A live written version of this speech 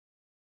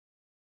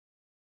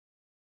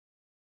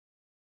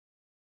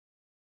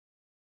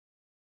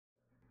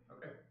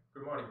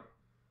Good morning.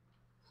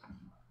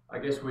 I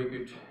guess we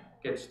could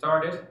get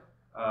started.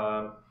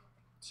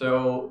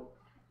 So,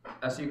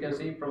 as you can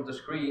see from the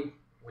screen,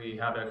 we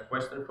had a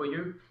question for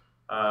you.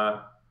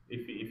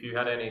 If you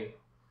had any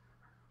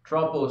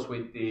troubles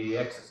with the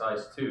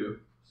exercise 2,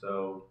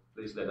 so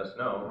please let us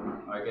know.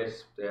 I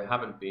guess there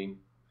haven't been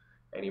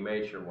any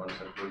major ones,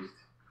 at least.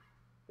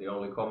 The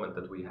only comment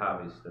that we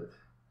have is that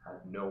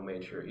had no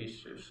major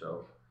issues,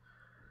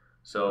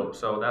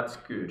 so that's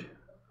good.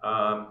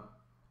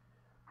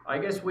 I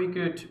guess we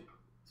could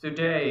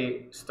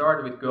today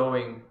start with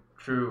going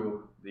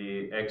through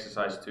the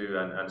exercise 2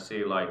 and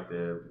see like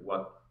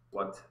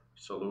what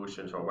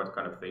solutions or what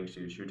kind of things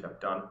you should have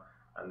done,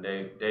 and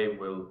they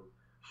will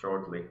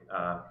shortly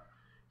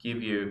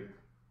give you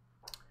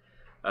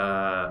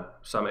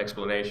some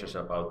explanations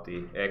about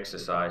the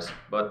exercise.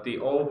 But the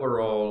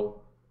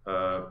overall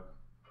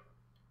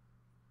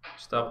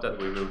stuff that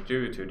we will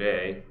do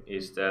today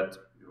is that.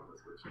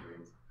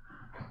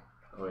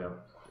 Oh yeah,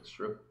 that's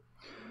true.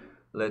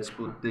 Let's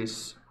put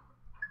this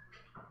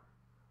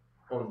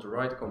on the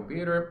right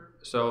computer.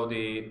 So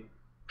the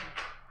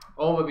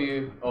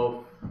overview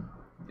of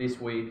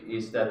this week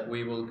is that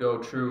we will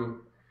go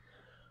through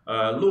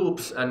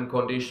loops and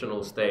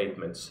conditional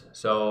statements.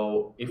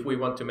 So if we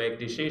want to make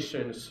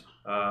decisions,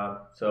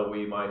 so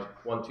we might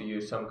want to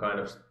use some kind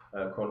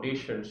of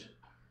conditions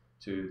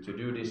to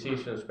do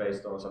decisions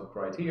based on some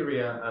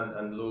criteria,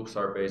 and loops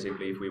are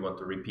basically if we want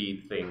to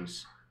repeat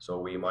things, so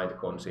we might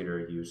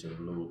consider using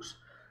loops.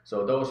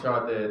 So those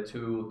are the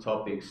two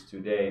topics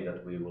today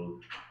that we will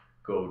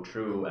go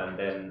through, and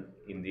then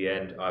in the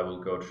end I will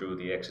go through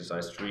the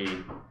exercise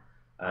 3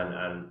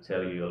 and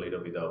tell you a little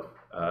bit of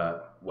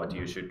what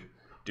you should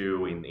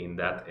do in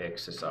that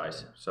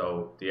exercise.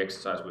 So the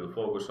exercise will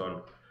focus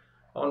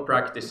on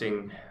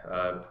practicing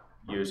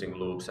using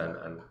loops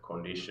and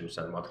conditions,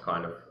 and what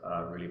kind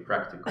of really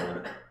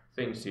practical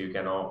things you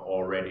can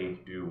already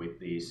do with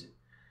these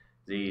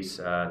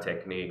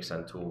techniques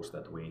and tools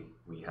that we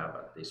have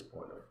at this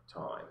point of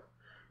time.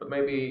 But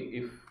maybe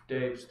if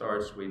Dave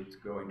starts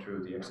with going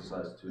through the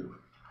exercise 2.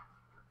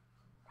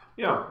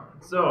 Yeah,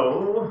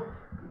 so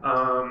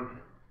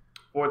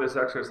for this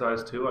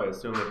exercise 2, I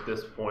assume at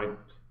this point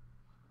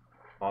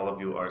all of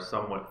you are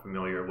somewhat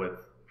familiar with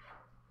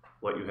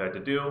what you had to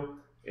do,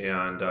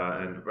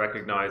 and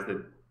recognize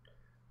that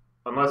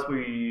unless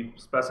we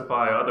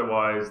specify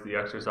otherwise, the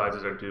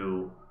exercises are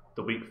due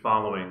the week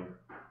following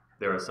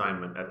their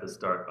assignment at the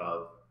start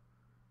of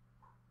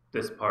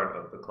this part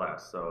of the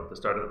class, so at the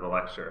start of the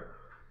lecture.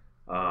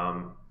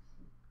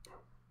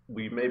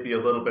 We may be a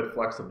little bit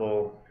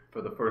flexible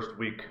for the first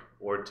week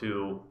or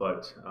two,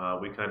 but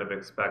we kind of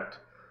expect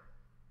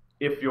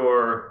if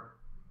you're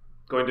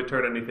going to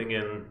turn anything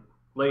in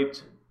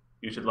late,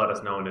 you should let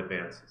us know in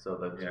advance so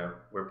that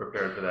we're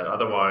prepared for that.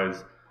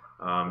 Otherwise,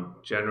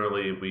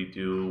 generally we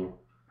do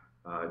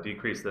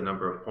decrease the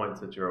number of points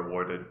that you're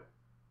awarded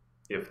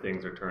if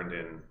things are turned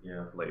in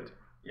late.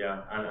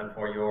 Yeah, and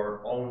for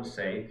your own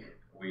sake,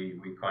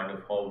 we kind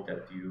of hope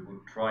that you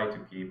would try to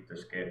keep the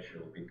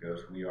schedule,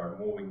 because we are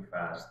moving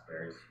fast.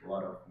 There's a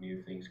lot of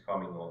new things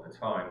coming all the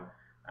time,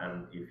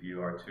 and if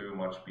you are too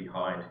much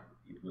behind,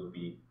 it will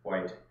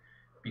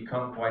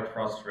become quite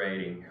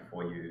frustrating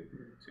for you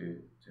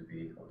to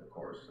be on the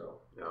course.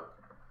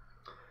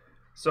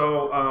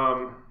 So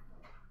our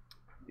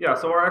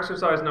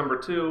exercise number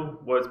 2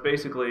 was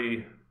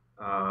basically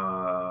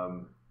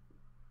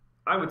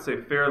I would say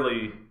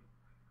fairly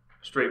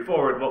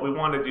straightforward. What we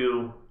wanted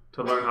you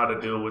to learn how to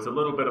do was a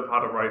little bit of how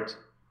to write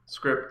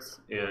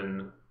scripts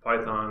in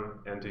Python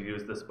and to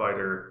use the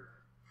Spider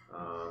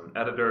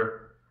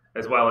editor,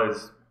 as well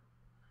as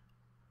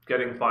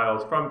getting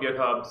files from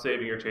GitHub,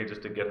 saving your changes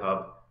to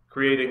GitHub,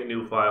 creating a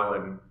new file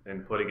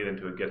and putting it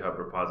into a GitHub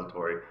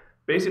repository.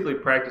 Basically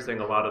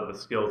practicing a lot of the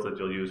skills that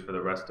you'll use for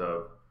the rest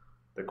of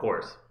the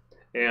course.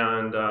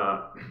 And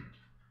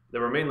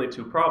there were mainly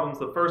 2 problems.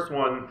 The first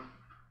one,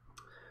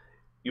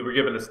 you were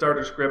given a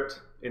starter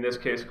script, in this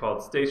case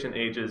called station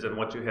ages, and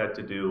what you had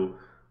to do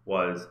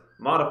was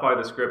modify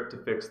the script to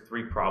fix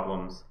 3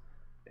 problems,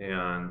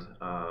 and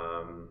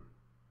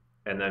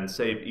then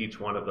save each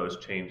one of those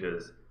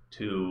changes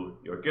to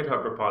your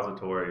GitHub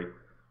repository,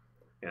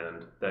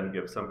 and then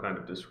give some kind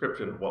of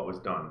description of what was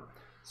done.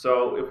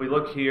 So if we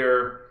look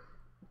here,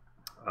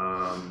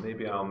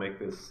 maybe I'll make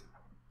this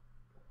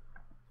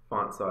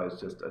font size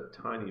just a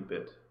tiny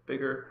bit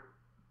bigger.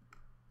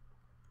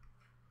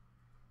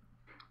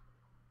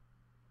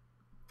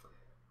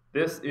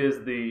 This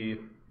is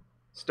the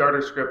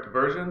starter script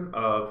version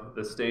of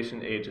the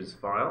station ages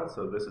file.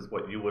 So this is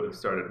what you would have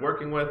started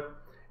working with.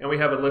 And we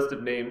have a list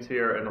of names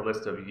here and a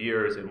list of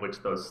years in which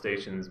those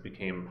stations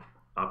became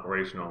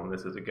operational. And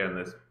this is, again,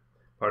 this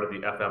part of the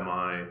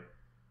FMI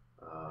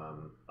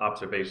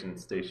observation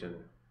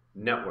station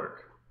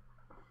network.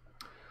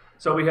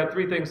 So we had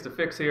 3 things to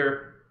fix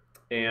here.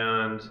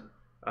 And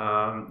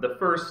the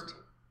first,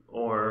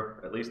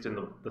 or at least in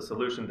the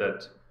solution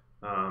that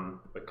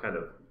kind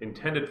of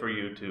intended for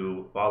you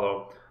to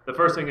follow, the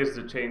first thing is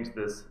to change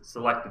this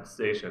selected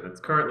station. It's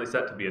currently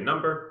set to be a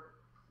number,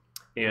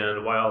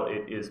 And while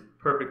it is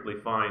perfectly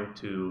fine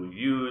to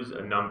use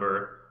a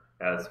number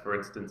as, for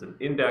instance, an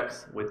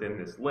index within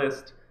this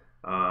list,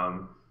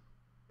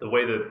 the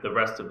way that the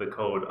rest of the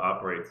code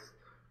operates,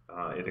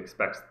 it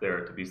expects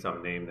there to be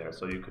some name there.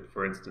 So you could,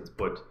 for instance,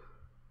 put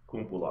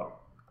kumpula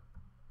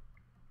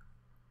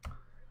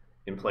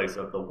in place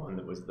of the one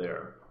that was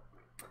there.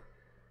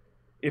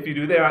 If you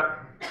do that,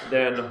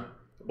 then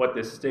what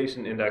this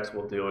station index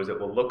will do is it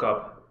will look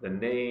up the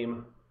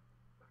name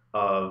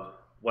of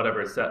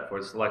whatever is set for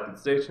a selected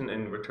station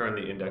and return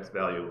the index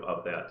value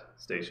of that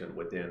station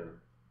within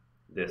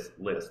this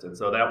list. And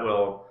so that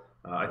will,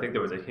 I think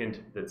there was a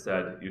hint that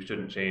said you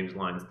shouldn't change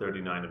lines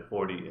 39 and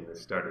 40 in the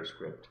starter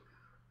script.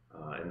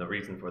 And the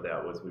reason for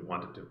that was we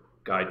wanted to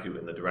guide you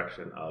in the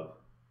direction of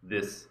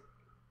this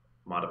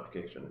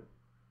modification.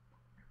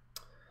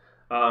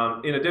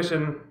 In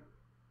addition,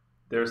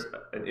 there's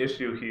an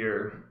issue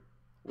here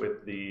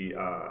with the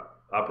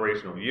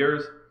operational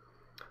years.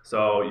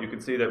 So you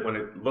can see that when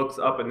it looks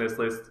up in this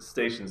list,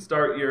 station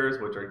start years,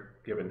 which are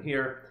given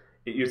here,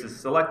 it uses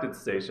selected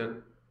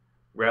station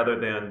rather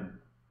than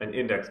an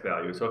index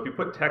value. So if you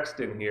put text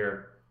in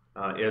here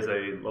as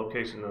a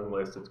location on the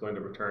list, it's going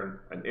to return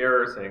an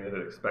error saying that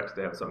it expects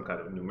to have some kind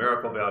of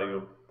numerical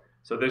value.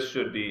 So this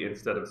should be,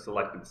 instead of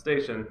selected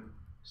station,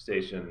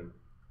 station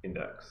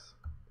index.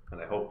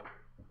 And I hope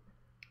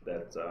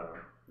that,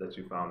 that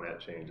you found that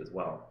change as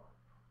well.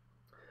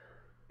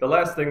 The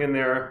last thing in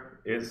there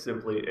is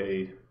simply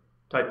a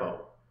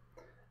typo.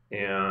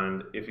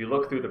 And if you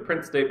look through the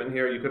print statement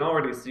here, you can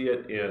already see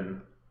it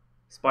in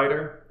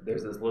Spider.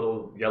 There's this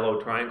little yellow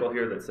triangle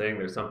here that's saying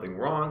there's something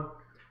wrong.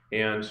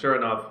 And sure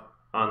enough,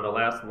 on the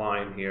last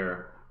line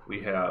here, we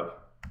have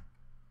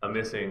a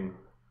missing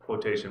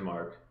quotation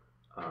mark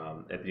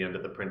at the end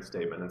of the print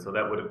statement. And so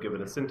that would have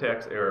given a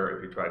syntax error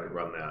if you tried to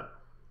run that.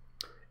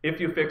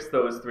 If you fix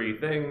those three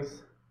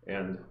things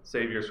and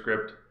save your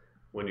script,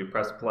 when you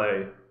press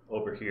play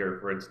over here,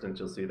 for instance,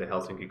 you'll see the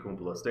Helsinki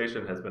Kumpula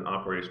station has been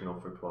operational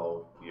for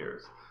 12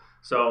 years.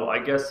 So I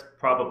guess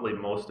probably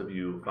most of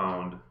you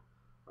found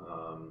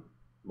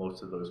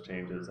most of those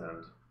changes,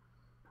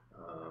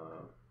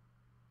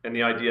 and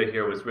the idea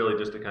here was really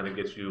just to kind of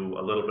get you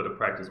a little bit of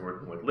practice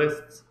working with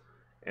lists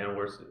and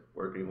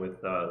working with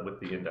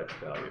the index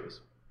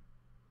values.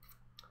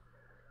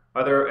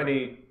 Are there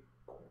any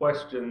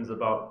questions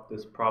about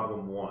this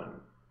problem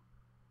one?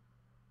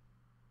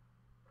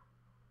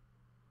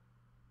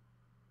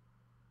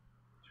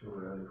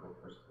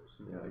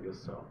 Yeah, I guess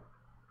so.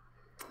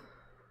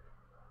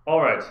 All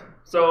right,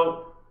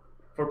 so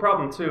for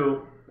problem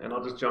two, and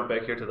I'll just jump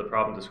back here to the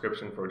problem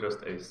description for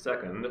just a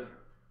second.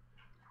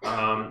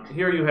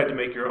 Here you had to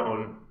make your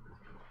own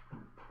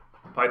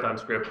Python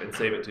script and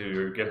save it to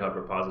your GitHub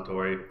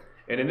repository.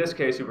 And in this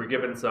case, you were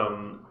given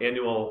some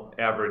annual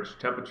average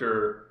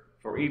temperature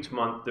for each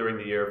month during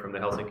the year from the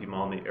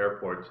Helsinki-Malmi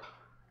airport.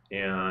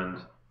 And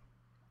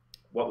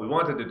what we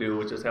wanted to do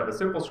was just have a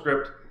simple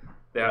script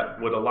that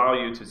would allow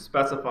you to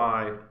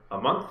specify a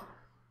month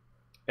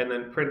and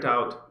then print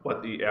out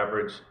what the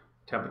average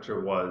temperature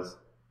was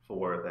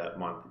for that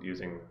month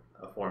using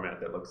a format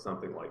that looks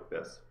something like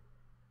this.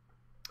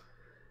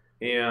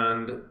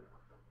 And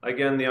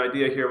again, the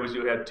idea here was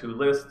you had two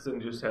lists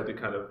and you just had to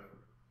kind of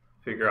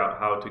figure out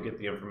how to get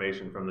the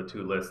information from the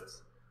two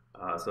lists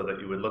so that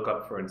you would look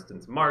up, for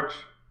instance, March,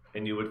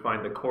 and you would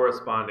find the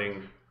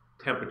corresponding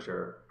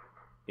temperature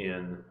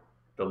in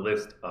the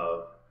list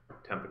of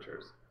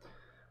temperatures.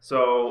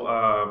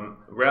 So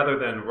rather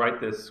than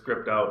write this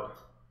script out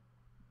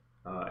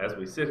as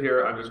we sit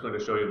here, I'm just going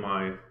to show you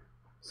my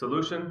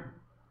solution.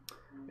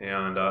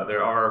 And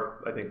there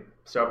are, I think,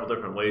 several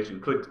different ways you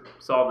could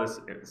solve this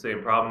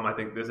same problem. I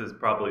think this is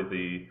probably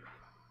the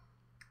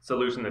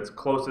solution that's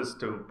closest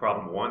to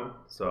problem one.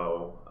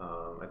 So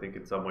I think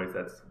in some ways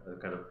that's a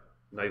kind of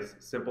nice,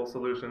 simple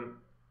solution.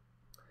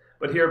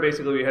 But here,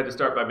 basically, we had to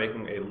start by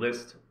making a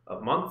list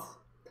of months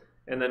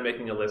and then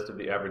making a list of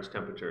the average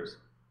temperatures.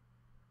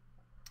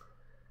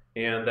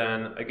 And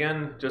then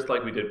again, just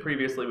like we did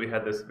previously, we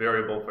had this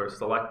variable for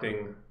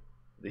selecting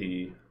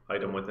the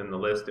item within the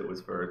list. It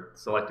was for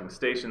selecting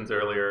stations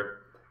earlier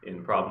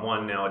in problem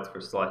one. Now it's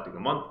for selecting a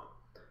month.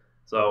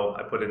 So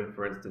I put in,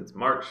 for instance,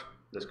 March.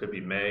 This could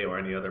be May or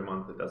any other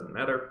month. It doesn't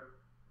matter.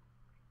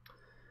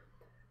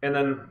 And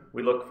then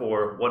we look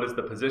for what is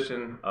the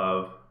position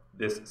of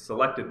this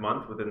selected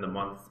month within the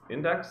month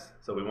index.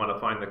 So we want to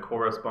find the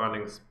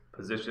corresponding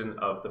position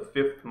of the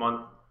fifth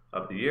month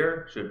of the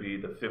year. Should be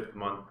the fifth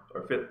month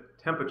or fifth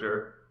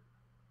temperature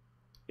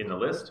in the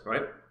list,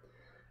 right?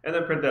 And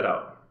then print that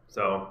out.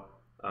 So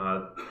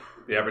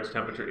the average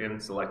temperature in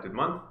selected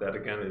month, that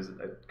again is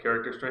a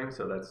character string,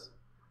 so that's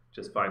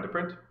just fine to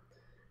print,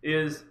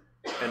 is,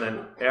 and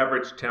then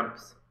average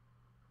temps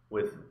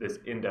with this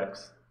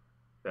index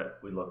that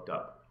we looked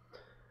up.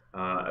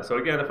 So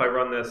again, if I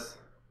run this,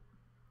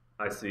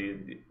 I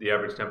see the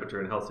average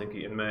temperature in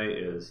Helsinki in May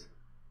is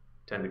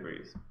 10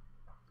 degrees.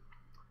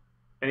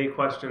 Any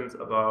questions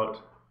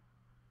about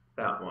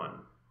that one?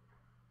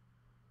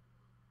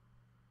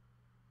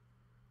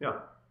 Yeah.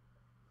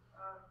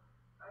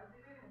 I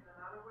did it in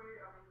another way.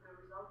 I mean, there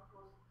is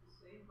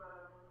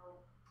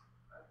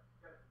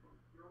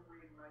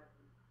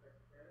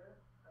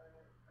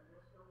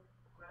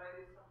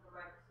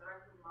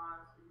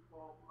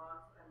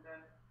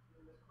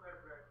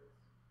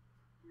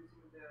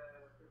using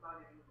the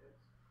value index.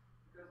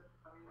 Because,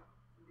 I mean,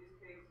 in this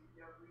case,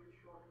 you have really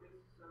short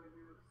list, so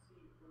you will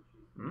see which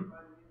is the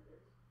value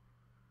index.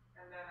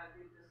 And then I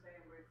did the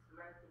same with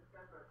relative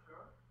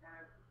temperature,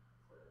 and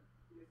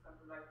did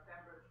something like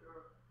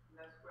temperature,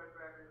 and then square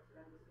brackets,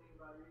 and the same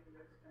value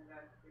index, and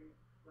then create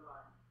the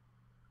line.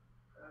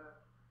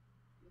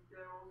 Is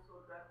there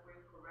also that way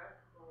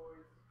correct, or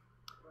is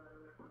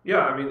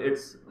yeah, I mean,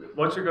 it's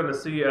what you're going to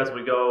see as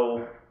we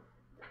go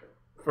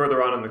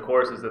further on in the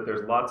course is that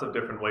there's lots of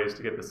different ways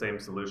to get the same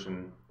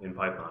solution in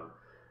Python.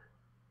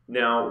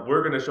 Now,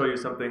 we're going to show you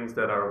some things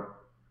that are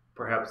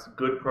perhaps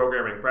good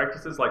programming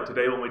practices, like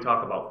today when we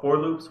talk about for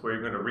loops, where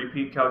you're going to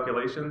repeat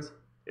calculations.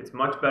 It's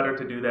much better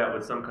to do that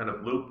with some kind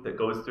of loop that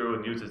goes through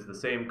and uses the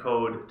same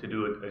code to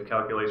do a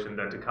calculation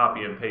than to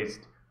copy and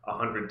paste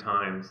 100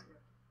 times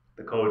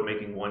the code,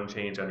 making one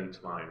change on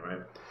each line, right?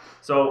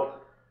 So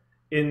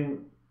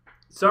in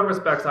some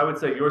respects, I would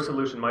say your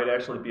solution might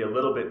actually be a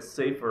little bit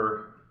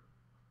safer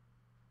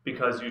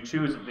because you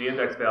choose the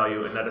index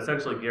value, and that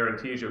essentially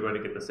guarantees you're going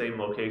to get the same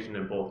location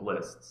in both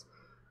lists.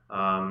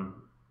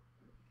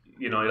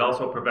 You know, it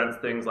also prevents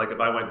things like if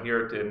I went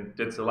here and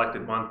did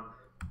selected month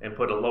and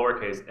put a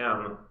lowercase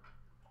m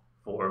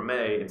for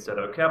May instead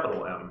of a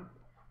capital M,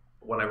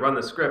 when I run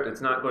the script,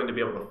 it's not going to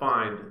be able to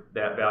find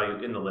that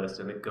value in the list,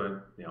 and it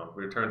going, you know,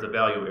 returns a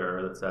value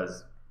error that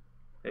says,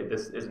 hey,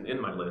 this isn't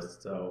in my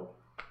list, so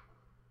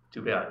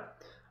too bad.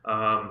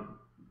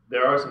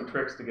 There are some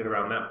tricks to get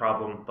around that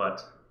problem,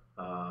 but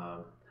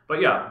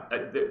yeah,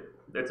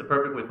 it's a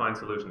perfectly fine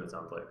solution, it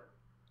sounds like.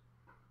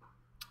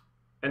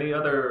 Any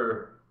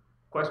other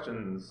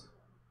questions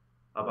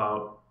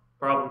about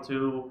problem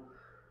 2?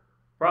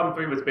 Problem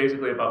 3 was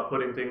basically about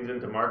putting things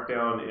into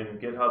Markdown in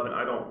GitHub, and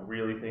I don't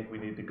really think we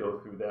need to go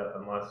through that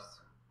unless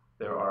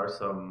there are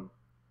some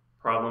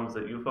problems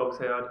that you folks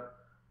had.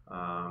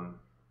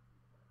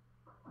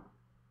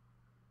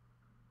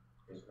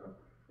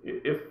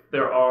 If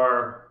there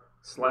are,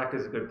 Slack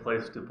is a good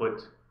place to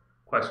put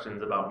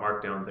questions about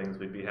Markdown things.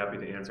 We'd be happy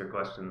to answer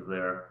questions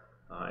there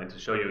and to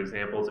show you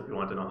examples if you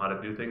want to know how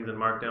to do things in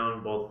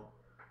Markdown. Both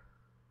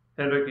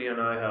Hendrik and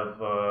I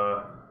have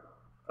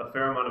a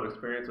fair amount of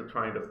experience with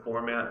trying to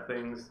format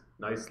things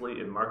nicely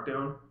in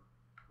Markdown.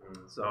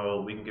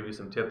 So we can give you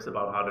some tips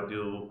about how to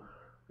do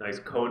nice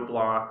code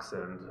blocks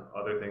and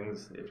other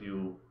things if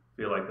you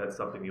feel like that's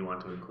something you want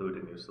to include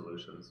in your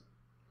solutions.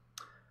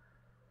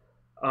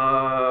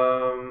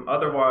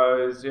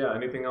 Otherwise, yeah,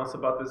 anything else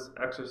about this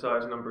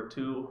exercise number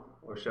 2,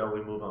 or shall we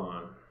move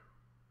on?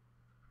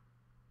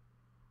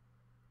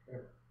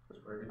 Okay,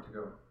 we're good to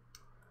go.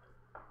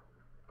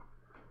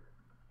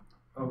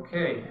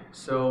 Okay,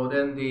 so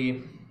then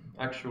the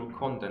actual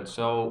content.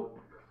 So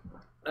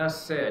as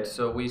said,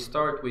 so we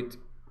start with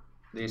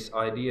this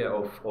idea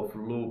of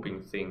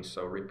looping things,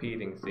 so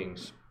repeating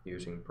things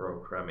using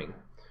programming.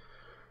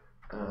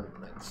 And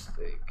let's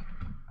take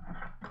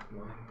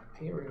my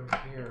material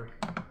here.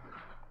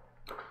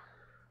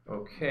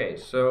 Okay,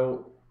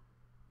 so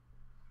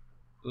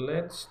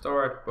let's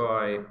start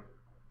by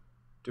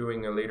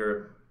doing a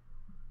little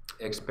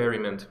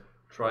experiment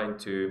trying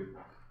to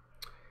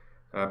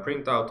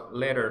print out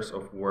letters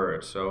of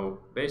words. So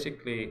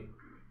basically,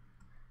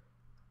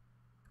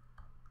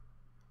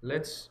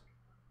 let's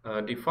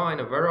define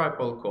a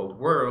variable called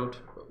word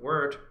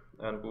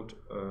and put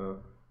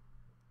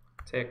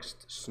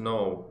text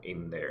snow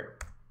in there.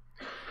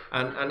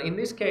 And in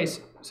this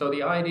case, so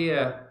the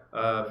idea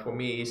for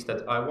me is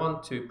that I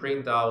want to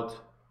print out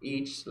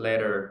each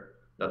letter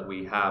that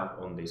we have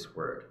on this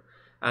word.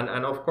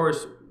 And of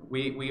course,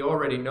 we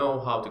already know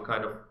how to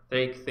kind of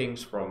take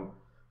things from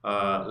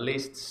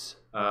lists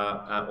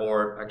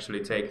or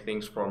actually take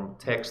things from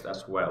text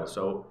as well.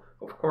 So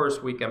of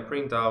course we can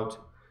print out,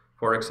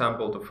 for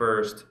example, the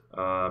first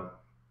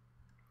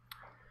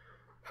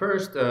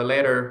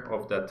letter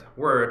of that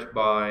word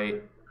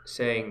by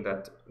saying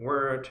that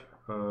word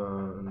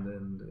and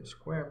then the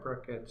square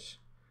brackets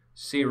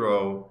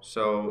 0.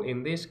 So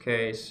in this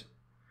case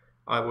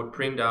I would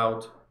print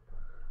out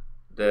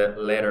the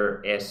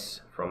letter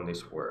S from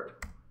this word,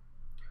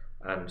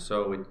 and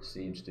so it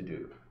seems to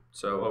do.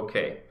 So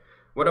okay,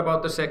 what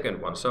about the second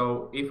one?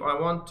 So if I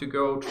want to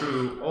go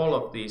through all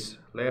of these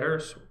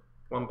letters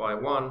one by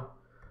one,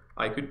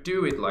 I could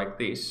do it like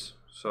this,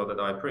 so that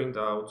I print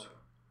out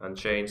and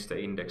change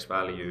the index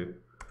value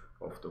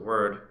of the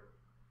word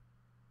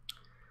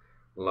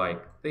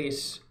like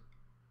this,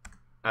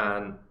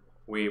 and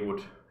we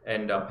would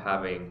end up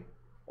having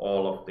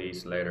all of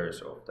these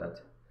letters of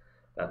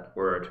that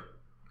word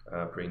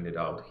printed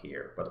out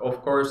here. But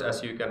of course,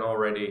 as you can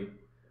already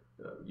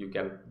you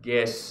can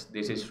guess,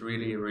 this is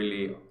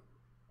really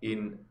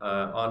in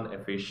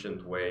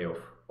inefficient way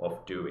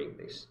of doing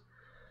this.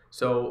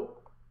 So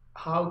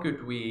how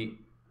could we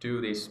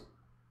do this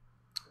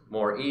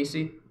more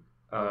easy?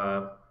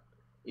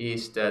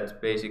 Is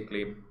that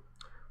basically,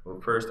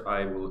 well, first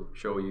I will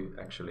show you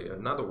actually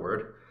another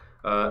word.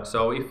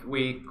 So if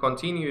we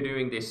continue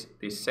doing this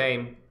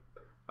same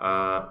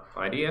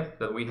idea,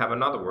 that we have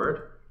another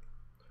word,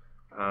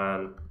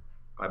 and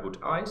I put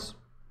ice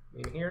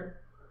in here,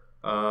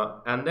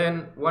 And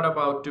then what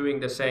about doing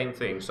the same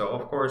thing? So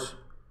of course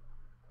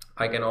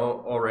I can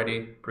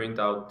already print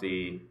out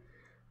the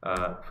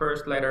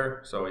first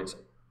letter, so it's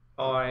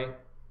I,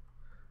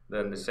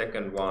 then the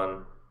second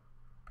one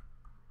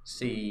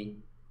C,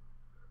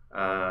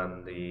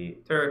 and the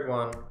third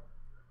one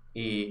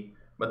E.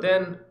 But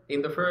then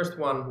in the first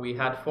one we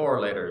had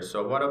 4 letters,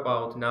 so what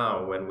about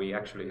now when we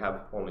actually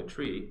have only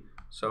 3?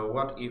 So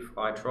what if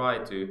I try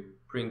to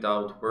print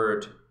out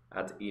word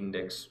at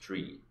index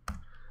 3?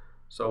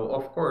 So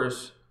of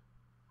course,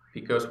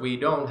 because we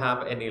don't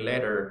have any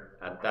letter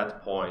at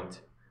that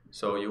point,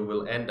 so you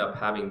will end up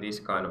having this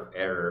kind of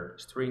error,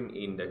 string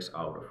index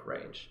out of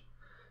range.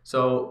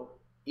 So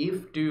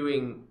if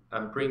doing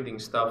and printing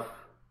stuff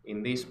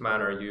in this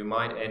manner, you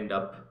might end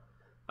up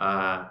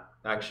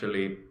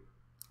actually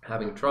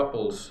having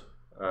troubles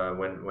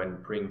when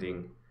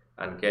printing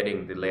and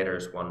getting the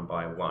letters one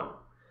by one.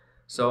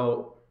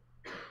 So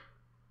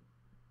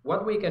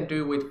what we can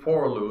do with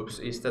for loops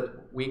is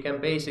that we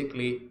can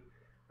basically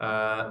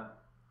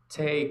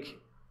take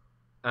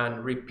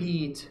and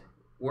repeat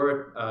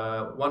word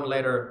one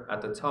letter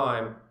at a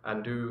time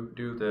and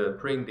do the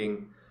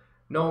printing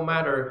no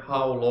matter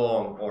how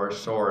long or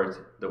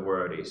short the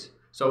word is.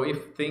 So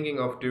if thinking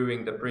of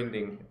doing the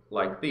printing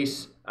like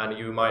this, and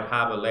you might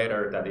have a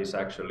letter that is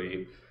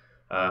actually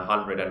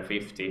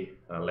 150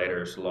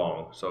 letters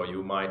long, so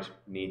you might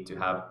need to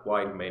have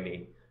quite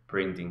many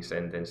printing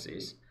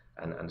sentences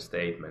and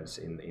statements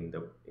in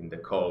the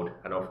code,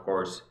 and of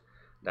course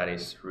that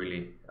is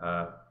really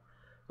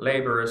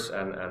laborious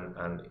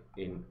and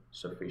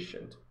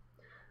insufficient.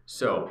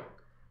 So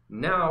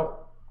now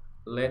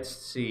let's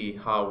see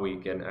how we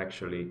can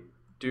actually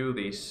do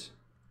this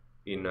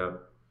in a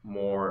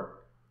more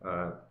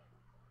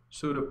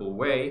suitable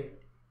way.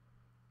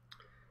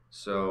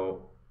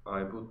 So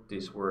I put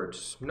this word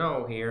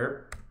snow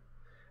here.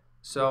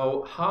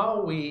 So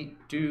how we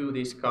do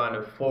this kind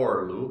of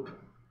for loop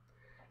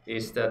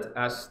is that,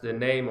 as the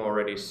name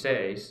already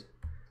says,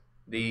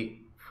 the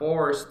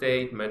for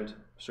statement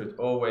should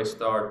always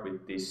start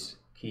with this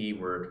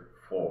keyword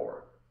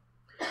for.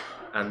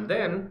 And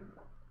then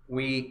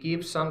we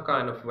give some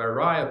kind of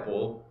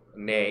variable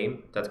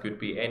name that could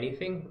be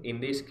anything. In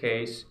this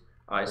case,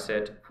 I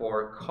said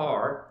for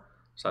car,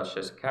 such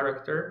as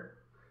character,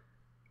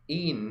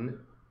 in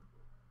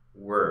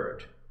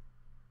word.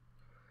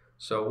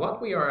 So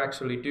what we are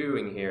actually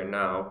doing here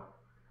now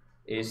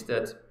is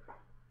that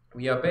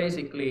we are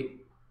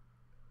basically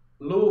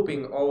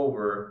looping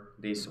over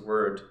this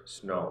word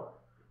snow.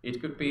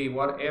 It could be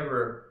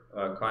whatever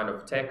kind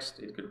of text,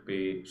 it could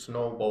be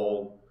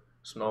snowball,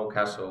 snow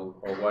castle,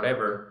 or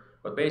whatever.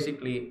 But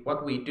basically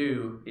what we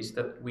do is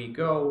that we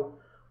go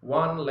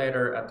one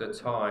letter at a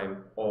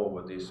time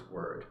over this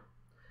word.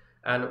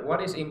 And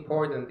what is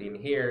important in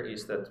here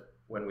is that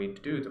when we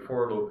do the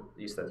for loop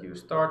is that you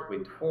start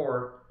with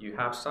for, you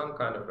have some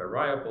kind of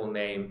variable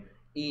name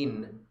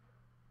in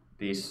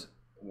this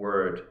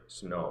word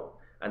snow.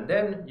 And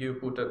then you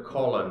put a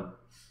colon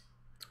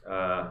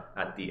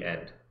at the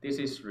end. This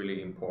is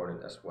really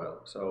important as well.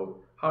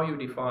 So how you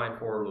define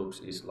for loops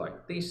is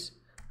like this,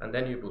 and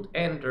then you put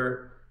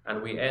enter,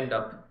 and we end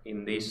up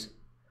in this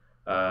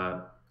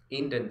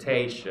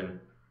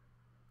indentation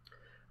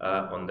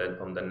on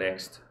the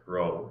next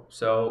row.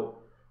 So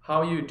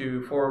how you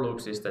do for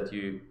loops is that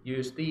you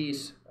use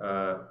these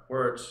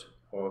words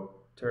or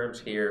terms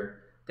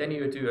here, then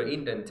you do an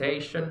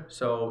indentation.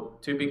 So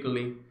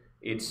typically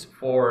it's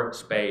 4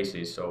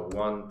 spaces, so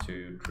 1,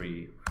 2,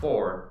 3,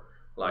 4,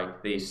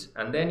 like this,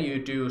 and then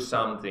you do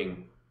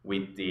something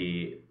with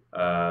the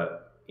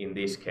in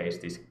this case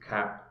this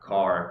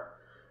car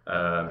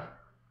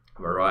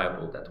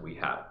variable that we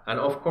have. And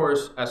of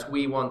course, as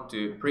we want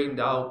to print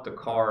out the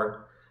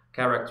car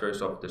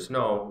characters of the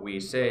snow, we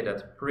say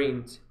that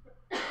print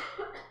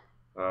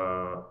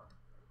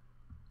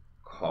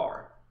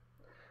car.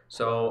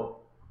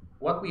 So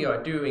what we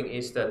are doing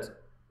is that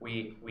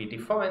we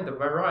define the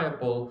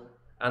variable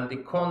and the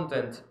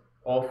content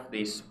of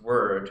this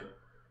word.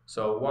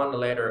 So one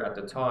letter at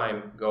a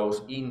time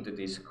goes into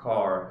this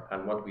car,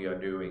 and what we are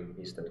doing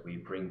is that we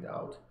print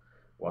out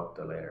what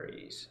the letter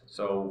is.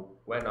 So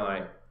when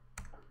I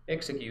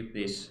execute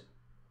this,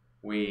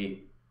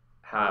 we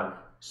have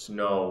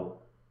snow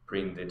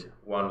printed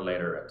one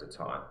letter at a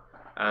time.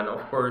 And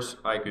of course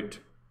I could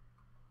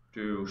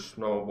do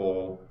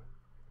snowball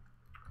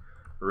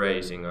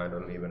racing, I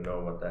don't even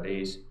know what that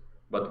is,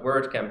 but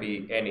word can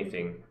be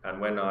anything.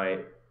 And when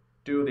I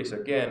do this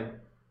again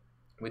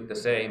with the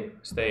same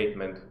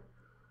statement,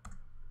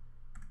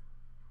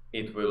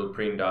 it will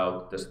print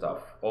out the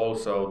stuff,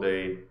 also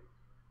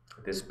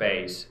the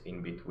space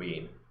in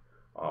between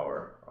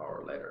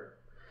our letter.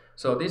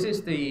 So this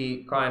is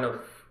the kind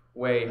of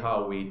way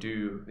how we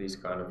do these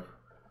kind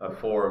of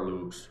for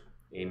loops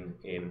in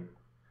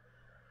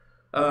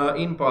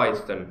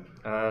Python.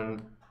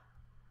 And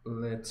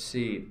let's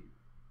see,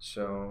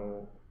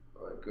 so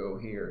I go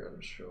here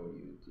and show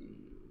you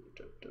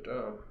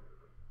the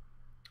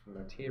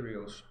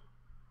materials.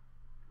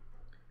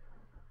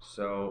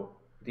 So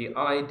the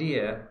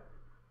idea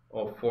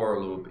of for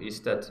loop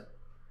is that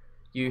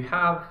you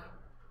have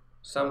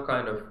some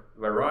kind of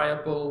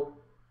variable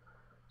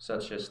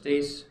such as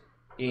this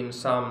in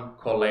some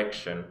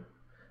collection,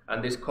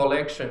 and this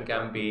collection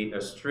can be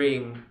a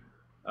string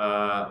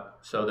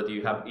so that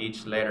you have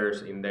each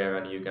letters in there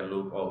and you can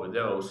loop over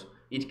those.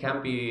 It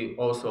can be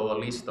also a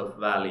list of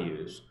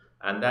values,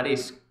 and that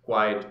is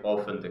quite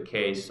often the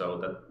case, so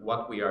that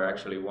what we are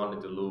actually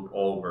wanting to loop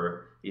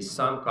over is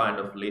some kind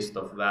of list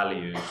of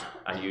values,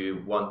 and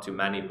you want to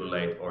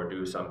manipulate or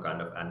do some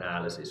kind of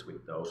analysis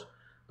with those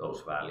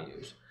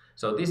values.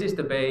 So this is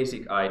the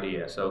basic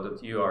idea, so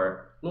that you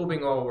are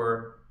looping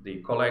over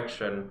the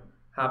collection,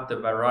 have the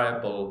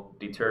variable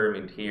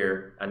determined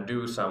here, and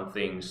do some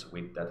things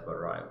with that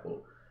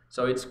variable.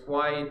 So it's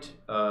quite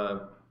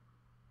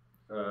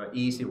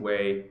easy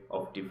way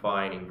of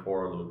defining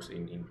for loops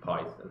in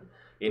Python.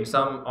 In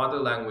some other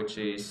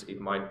languages it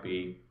might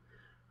be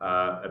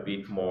a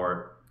bit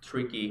more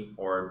tricky,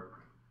 or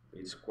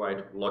it's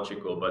quite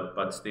logical,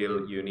 but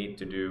still you need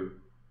to do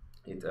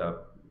it,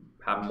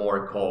 have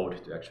more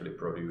code to actually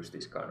produce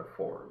this kind of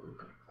for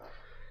loop.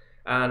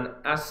 And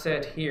as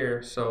said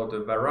here, so the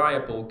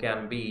variable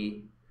can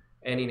be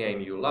any name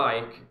you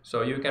like,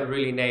 so you can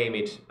really name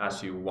it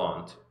as you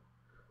want.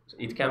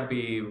 It can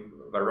be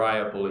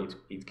variable,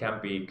 it can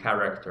be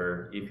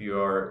character. If you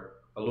are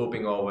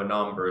looping over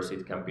numbers,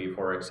 it can be,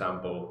 for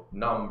example,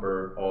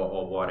 number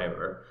or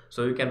whatever.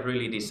 So you can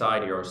really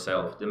decide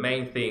yourself. The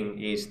main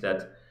thing is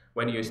that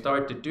when you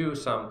start to do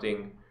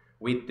something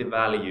with the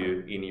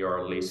value in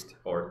your list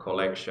or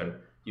collection,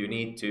 you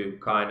need to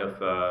kind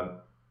of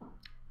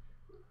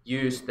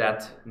use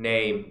that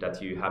name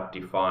that you have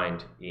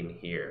defined in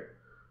here.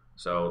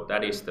 So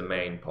that is the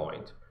main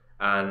point.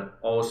 And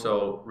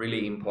also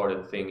really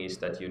important thing is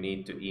that you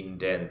need to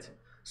indent.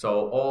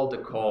 So all the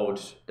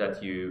codes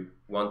that you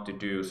want to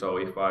do, so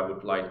if I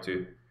would like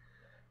to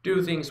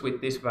do things with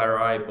this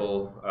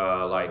variable,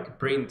 like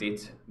print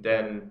it,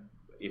 then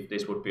if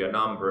this would be a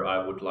number,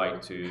 I would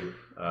like to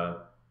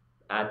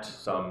add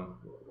some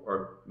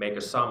or make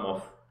a sum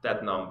of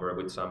that number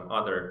with some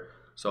other.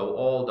 So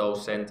all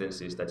those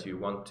sentences that you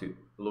want to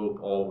loop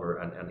over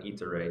and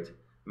iterate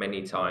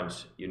many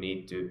times, you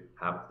need to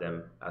have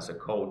them as a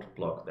code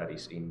block that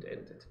is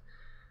indented.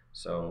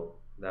 So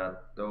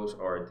those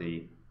are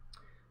the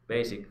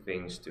basic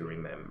things to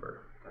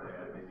remember. Can I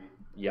add maybe?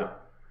 Yeah.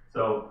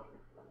 So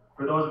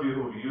for those of you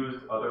who've used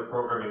other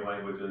programming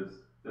languages,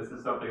 this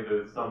is something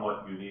that is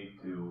somewhat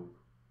unique to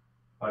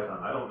Python.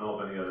 I don't know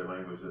of any other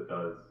language that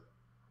does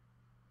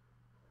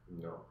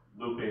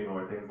looping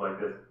or things like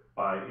this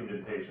by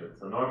indentation.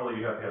 So normally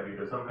you have to have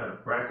either some kind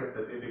of bracket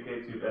that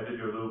indicates you've ended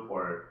your loop,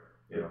 or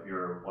if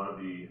you're one of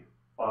the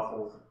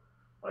fossils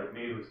like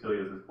me who still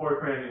uses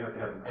Fortran, you have to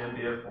have an end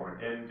if or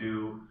an end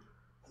do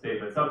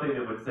statement, something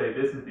that would say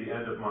this is the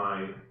end of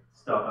my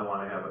stuff, I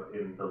want to have it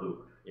in the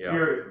loop. Yeah.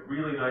 Here it's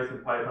really nice in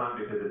Python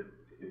because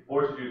it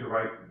forces you to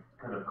write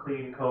kind of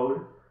clean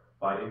code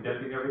by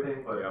indenting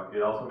everything, but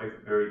it also makes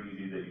it very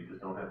easy that you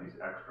just don't have these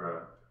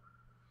extra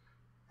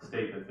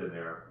statements in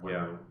there when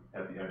you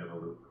at the end of a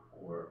loop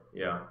or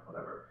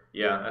whatever.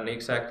 Yeah, and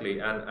exactly,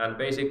 and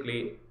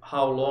basically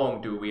how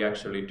long do we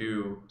actually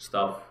do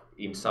stuff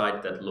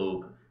inside that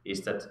loop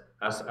is that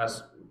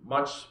as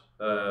much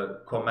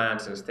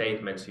commands and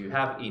statements you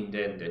have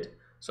indented,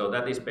 so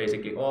that is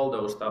basically all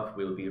those stuff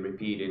will be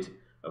repeated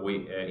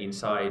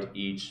inside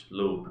each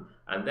loop.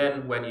 And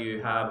then when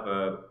you have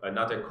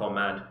another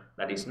command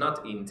that is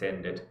not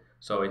intended,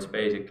 so it's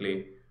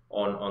basically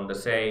on the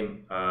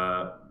same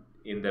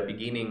in the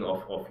beginning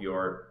of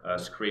your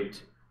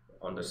script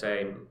on the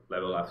same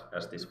level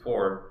as this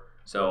for,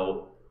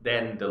 so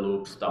then the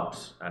loop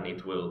stops and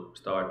it will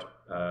start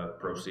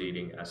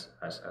proceeding as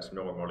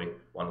normally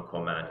one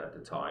command at the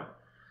time.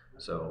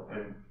 So,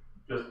 and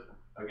just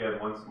again,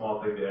 one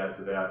small thing to add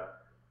to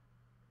that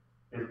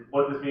is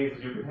what this means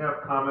is you can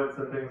have comments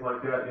and things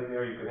like that in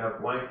there, you can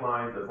have blank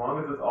lines, as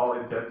long as it's all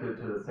indented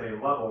to the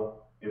same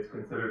level, it's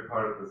considered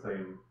part of the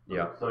same loop.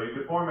 Yeah. So you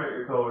can format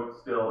your code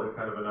still in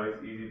kind of a nice,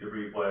 easy to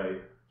read way.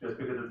 Just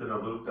because it's in a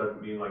loop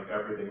doesn't mean like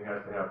everything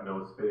has to have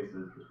no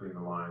spaces between the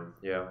lines.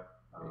 Yeah,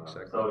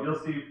 exactly. So you'll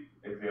see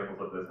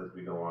examples of this as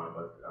we go on,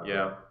 but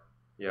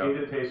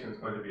indentation is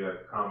going to be a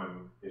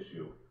common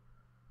issue.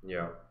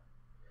 Yeah.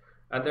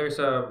 And there's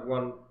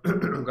one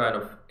kind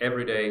of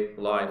everyday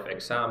life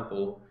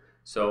example.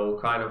 So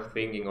kind of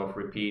thinking of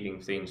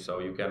repeating things. So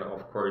you can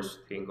of course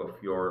think of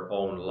your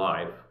own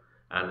life,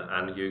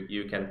 and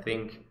you can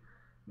think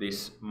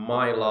this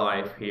my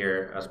life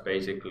here as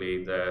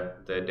basically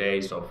the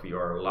days of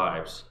your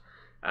lives,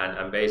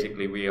 and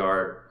basically we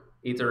are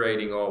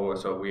iterating over,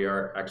 so we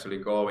are actually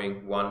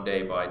going one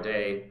day by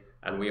day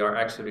and we are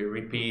actually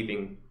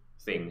repeating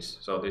things.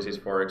 So this is,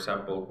 for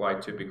example,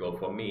 quite typical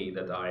for me,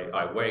 that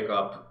I wake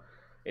up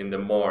in the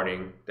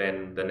morning,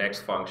 then the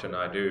next function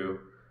I do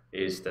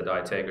is that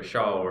I take a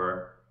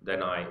shower,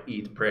 then I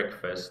eat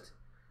breakfast,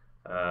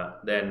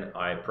 then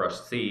I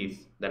brush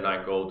teeth, then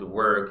I go to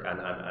work,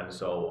 and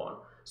so on.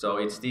 So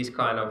it's this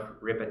kind of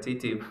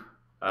repetitive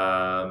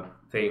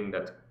thing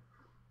that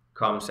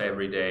comes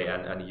every day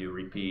and you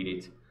repeat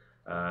it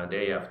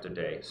day after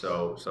day.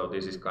 So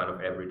this is kind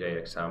of everyday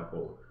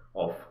example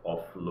of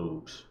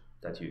loops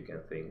that you can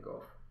think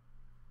of.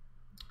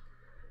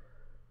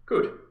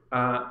 Good.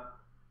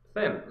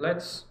 Then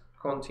let's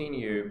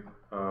continue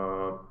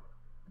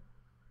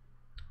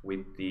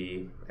with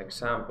the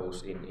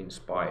examples in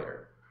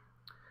Spider.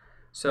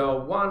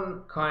 So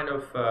one kind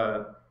of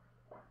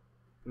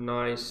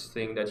nice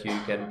thing that you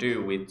can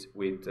do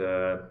with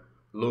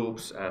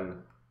loops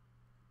and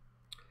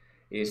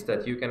is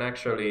that you can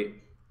actually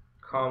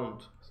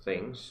count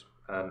things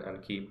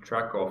and keep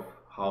track of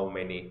how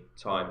many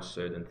times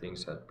certain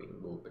things have been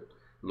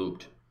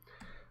looped.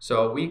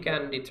 So we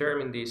can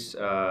determine this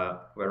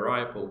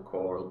variable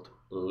called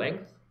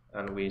length,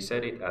 and we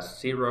set it as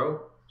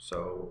 0,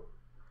 so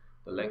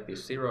the length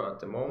is 0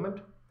 at the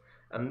moment.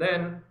 And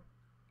then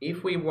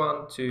if we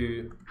want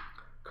to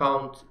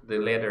count the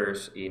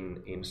letters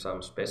in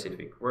some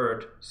specific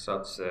word,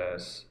 such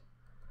as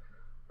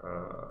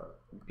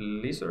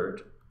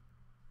blizzard.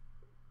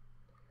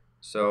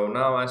 So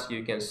now, as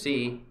you can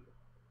see,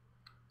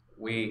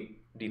 we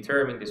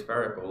determine this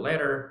variable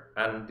letter,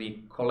 and the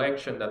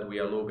collection that we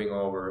are looping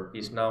over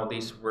is now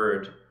this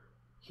word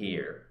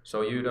here.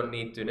 So you don't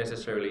need to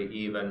necessarily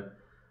even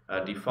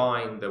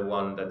define the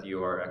one that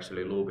you are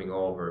actually looping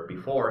over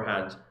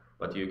beforehand,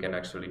 but you can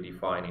actually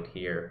define it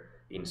here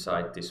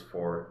inside this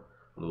for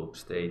loop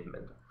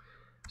statement.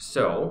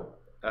 So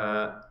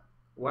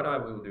what I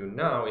will do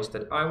now is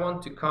that I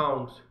want to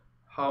count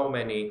how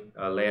many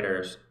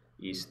letters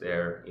is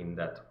there in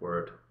that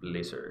word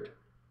blizzard.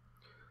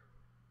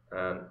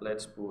 And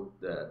let's put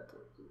that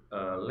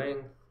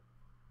length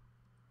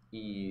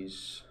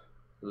is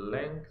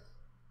length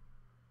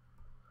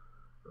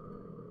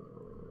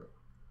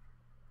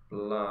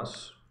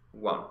plus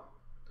 1.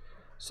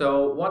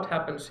 So what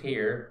happens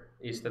here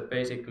is that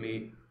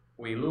basically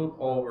we loop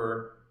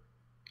over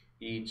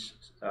each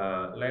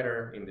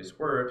letter in this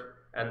word,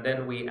 and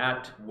then we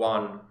add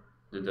 1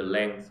 to the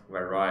length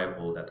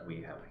variable that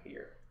we have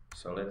here.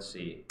 So let's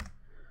see.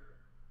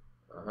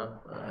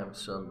 I have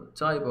some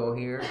typo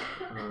here.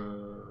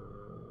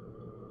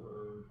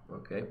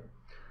 Okay.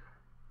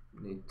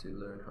 Need to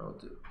learn how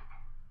to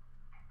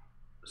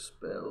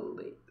spell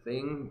the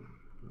thing.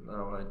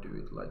 Now I do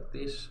it like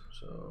this,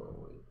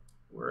 so it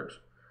works.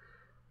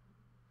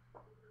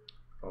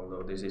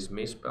 Although this is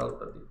misspelled,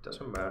 but it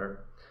doesn't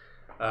matter.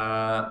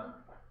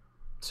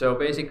 So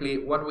basically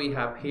what we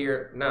have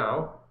here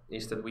now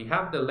is that we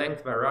have the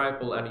length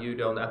variable and you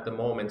don't at the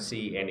moment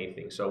see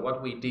anything. So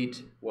what we did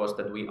was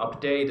that we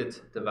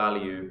updated the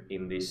value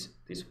in this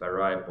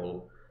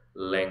variable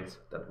length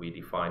that we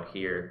defined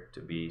here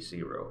to be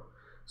 0.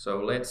 So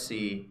let's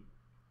see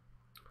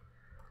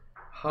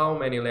how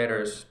many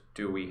letters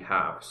do we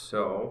have.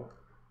 So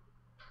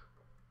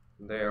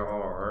there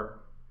are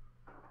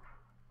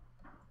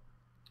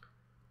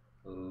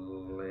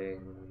length.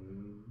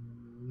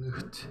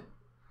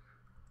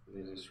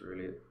 This is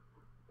really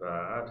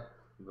bad,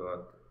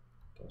 but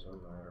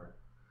doesn't matter.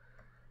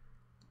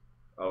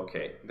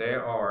 Okay,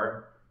 there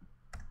are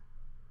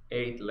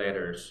 8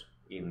 letters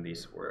in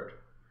this word.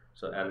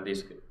 So, and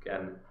this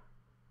can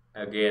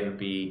again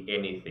be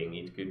anything.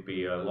 It could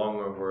be a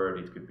longer word,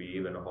 it could be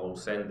even a whole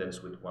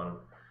sentence with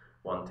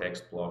one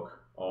text block,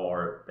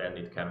 or then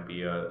it can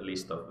be a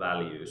list of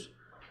values.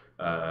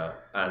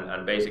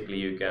 And basically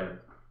you can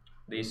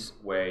this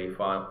way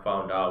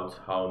found out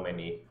how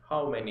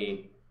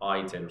many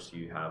items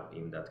you have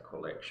in that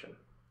collection.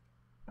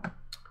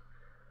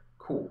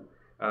 Cool.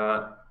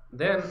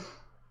 Then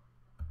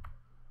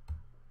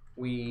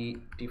we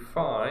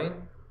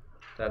define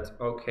that,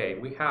 okay,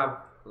 we have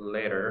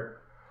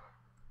letter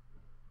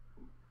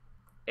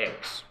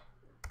X,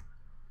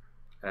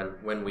 and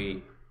when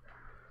we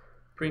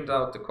print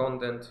out the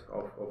content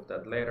of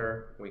that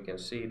letter, we can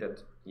see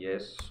that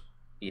yes,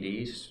 it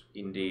is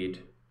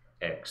indeed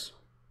X.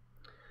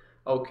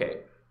 Okay,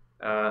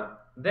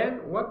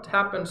 then what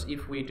happens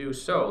if we do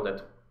so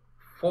that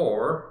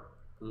for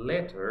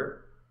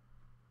letter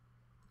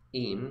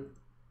in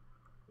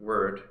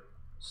word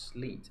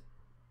sleet,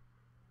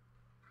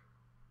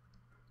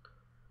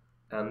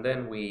 and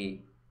then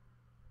we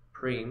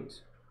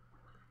print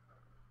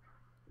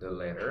the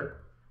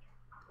letter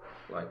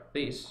like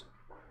this.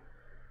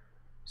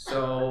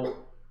 So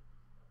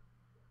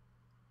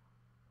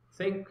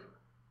think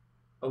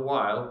a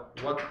while,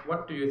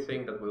 what do you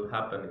think that will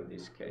happen in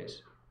this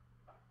case?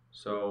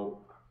 So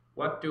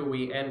what do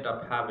we end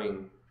up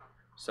having?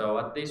 So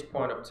at this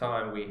point of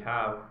time we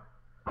have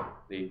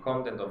the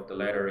content of the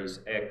letter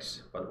is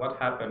X, but what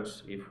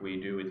happens if we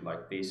do it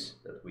like this,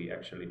 that we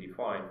actually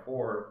define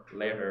for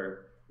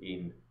letter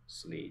in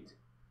sleet?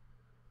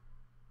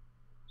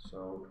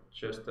 So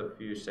just a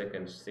few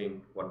seconds,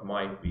 think what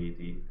might be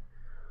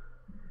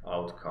the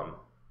outcome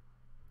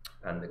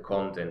and the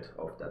content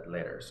of that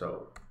letter.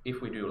 So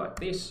if we do like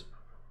this,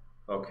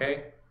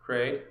 okay,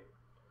 great,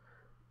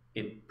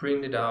 it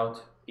printed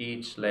out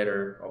each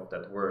letter of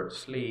that word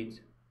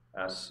sleet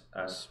as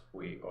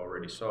we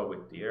already saw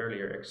with the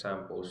earlier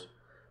examples.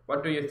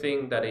 What do you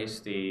think that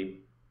is the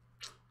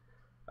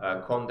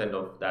content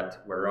of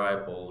that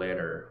variable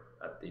letter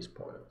at this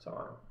point of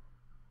time?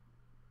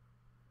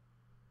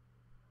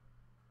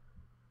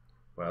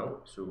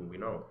 Well, soon we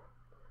know.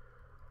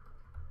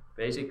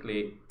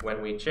 Basically,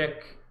 when we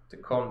check the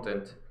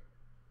content,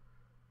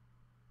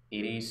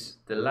 it is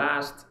the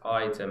last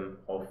item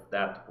of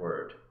that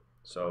word,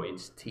 so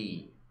it's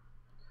T.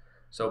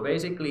 So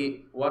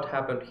basically what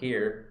happened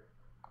here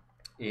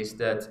is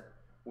that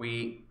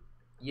we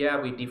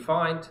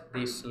defined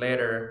this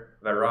letter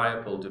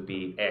variable to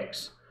be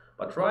X,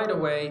 but right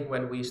away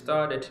when we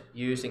started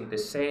using the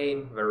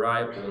same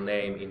variable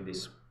name in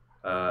this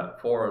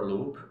for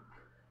loop,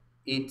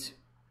 it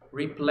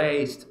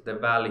replaced the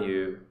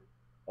value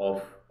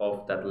of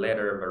that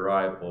letter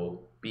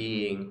variable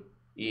being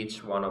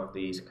each one of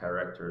these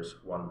characters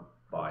one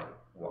by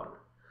one.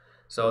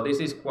 So this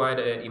is quite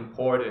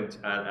important,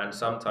 and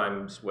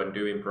sometimes when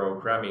doing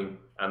programming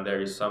and there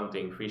is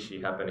something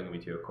fishy happening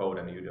with your code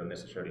and you don't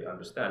necessarily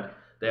understand,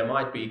 there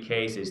might be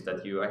cases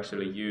that you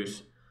actually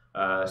use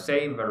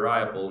same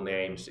variable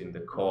names in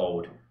the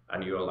code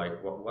and you're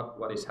like,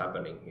 what is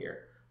happening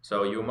here?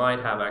 So you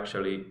might have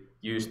actually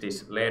used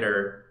this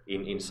letter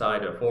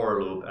inside a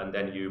for loop, and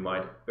then you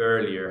might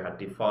earlier have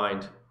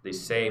defined the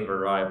same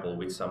variable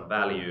with some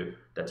value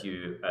that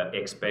you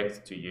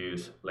expect to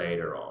use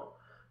later on.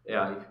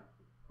 Yeah,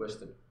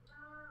 question?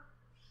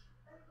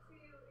 I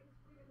feel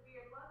it's really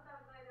weird. What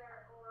that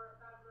letter or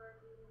that word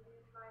even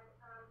is like,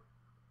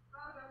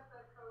 how does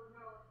that code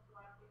know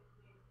what it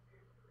needs to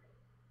print?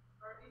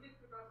 Or is it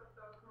because of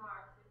those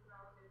marks it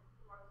knows it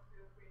wants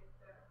to print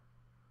the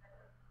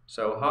letter?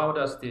 So how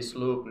does this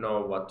loop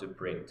know what to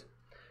print?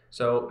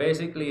 So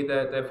basically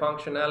the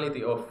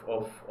functionality of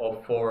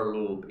for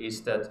loop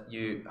is that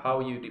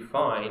how you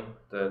define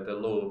the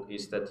loop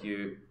is that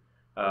you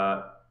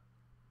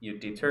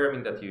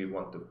determine that you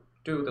want to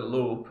do the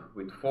loop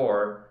with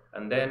for,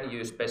 and then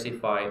you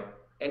specify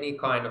any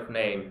kind of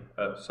name,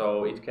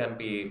 so it can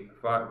be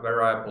a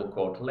variable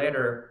called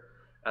letter,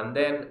 and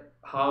then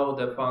how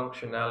the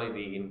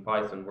functionality in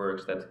Python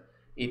works, that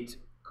it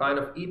kind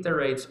of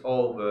iterates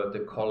over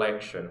the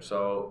collection,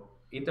 so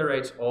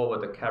iterates over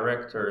the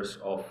characters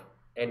of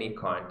any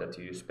kind that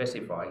you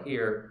specify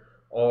here,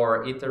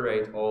 or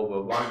iterate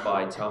over one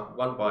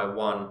by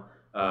one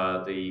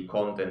the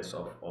contents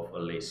of a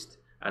list.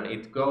 And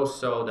it goes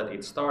so that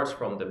it starts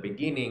from the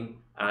beginning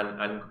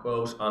and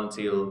goes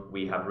until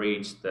we have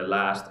reached the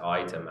last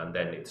item, and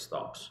then it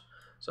stops.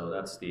 So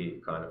that's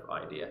the kind of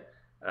idea.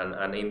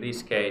 And in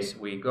this case,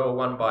 we go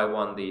one by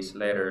one these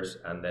letters,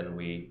 and then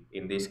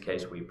in this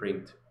case, we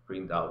print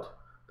out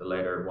the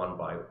letter one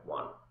by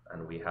one,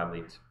 and we have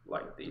it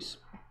like this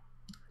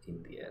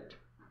in the end.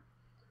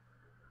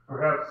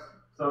 Perhaps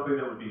something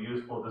that would be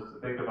useful just to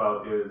think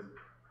about is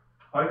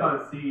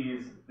Python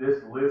sees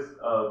this list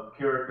of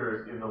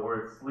characters in the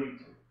word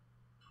sleet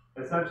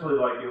essentially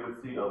like it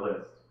would see a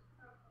list.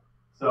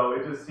 So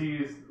it just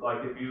sees,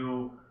 like, if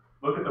you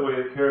look at the way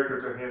that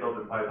characters are handled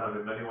in Python,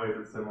 in many ways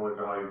it's similar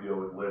to how you deal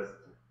with list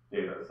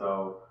data.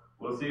 So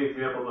we'll see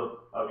examples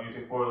of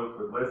using for loops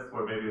with lists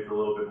where maybe it's a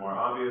little bit more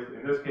obvious.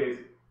 In this case,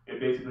 it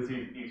basically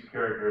sees each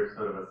character as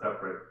sort of a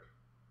separate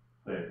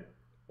thing.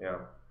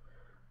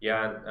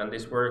 Yeah, and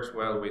this works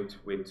well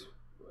with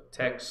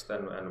text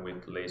and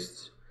with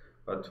lists.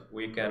 But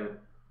we can,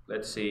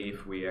 let's see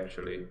if we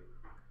actually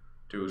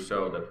do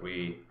so that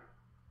we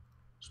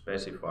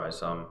specify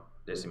some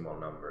decimal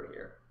number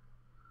here.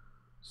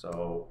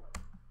 So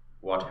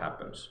what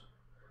happens?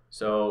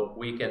 So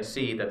we can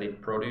see that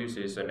it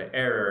produces an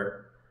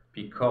error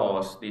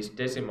because this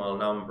decimal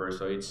number,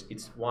 so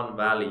it's one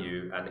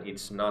value and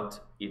it's not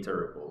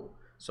iterable.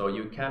 So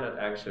you cannot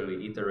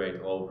actually iterate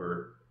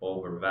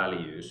over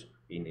values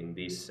in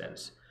this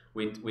sense.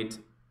 With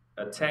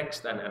a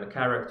text and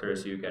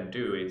characters you can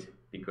do it,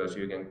 because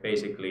you can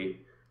basically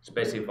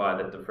specify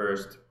that the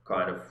first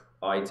kind of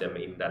item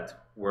in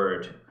that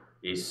word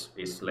is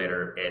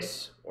letter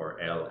S or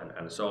L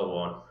and so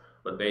on.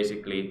 But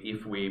basically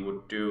if we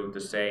would do the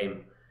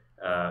same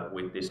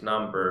with this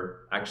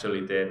number,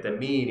 actually the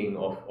meaning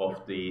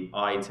of the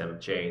item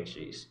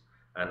changes,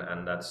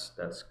 and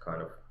that's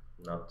kind of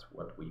not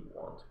what we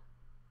want.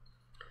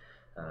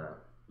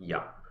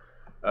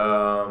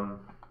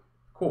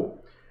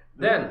 Cool.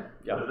 Then,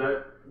 Does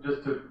that,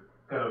 just to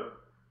kind of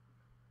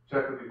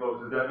check with you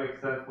folks, does that make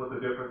sense what the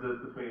difference is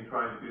between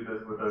trying to do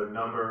this with a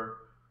number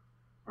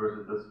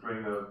versus a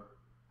string of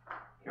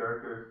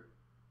characters?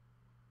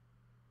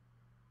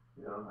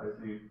 You know,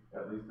 I see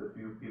at least a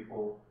few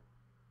people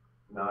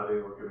nodding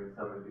or giving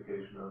some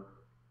indication of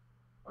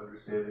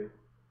understanding.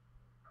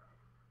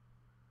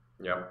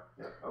 Yeah.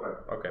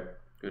 Okay,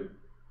 good.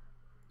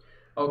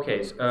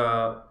 Okay,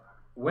 so,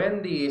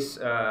 when these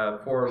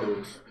for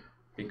loops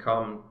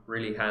become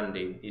really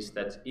handy is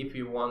that if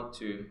you want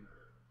to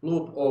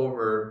loop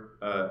over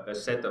a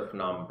set of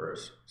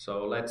numbers.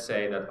 So let's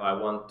say that I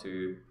want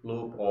to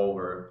loop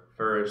over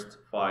first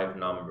 5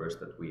 numbers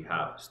that we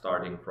have,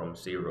 starting from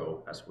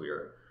 0 as we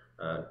are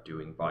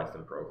doing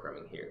Python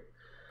programming here.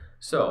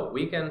 So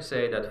we can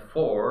say that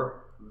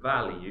for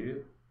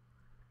value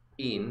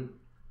in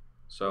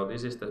So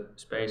this is the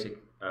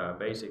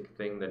basic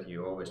thing that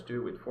you always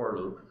do with for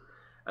loop.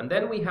 And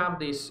then we have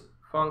this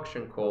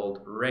function called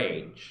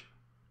range.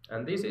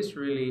 And this is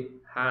really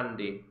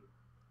handy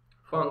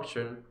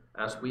function,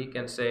 as we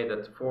can say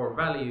that for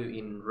value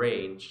in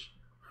range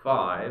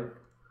 5,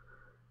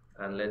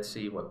 and let's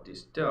see what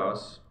this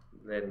does,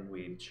 then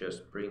we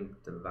just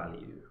print the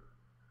value.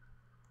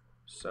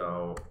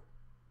 So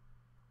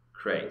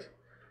great.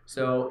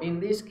 So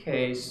in this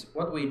case,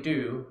 what we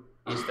do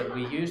is that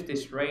we use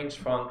this range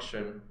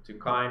function to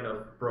kind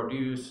of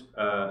produce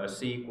a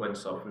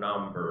sequence of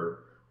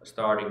number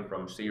starting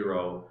from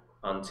 0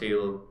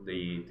 until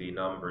the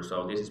number.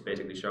 So this is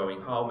basically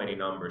showing how many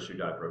numbers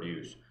should I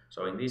produce.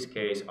 So in this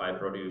case, I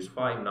produce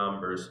 5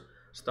 numbers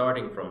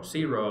starting from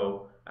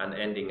 0 and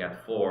ending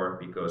at 4,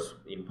 because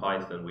in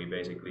Python we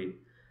basically,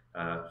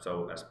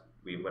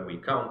 when we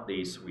count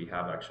these, we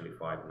have actually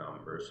 5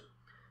 numbers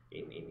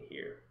in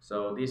here.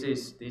 So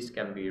this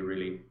can be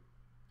really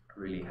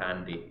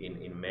handy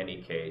in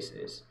many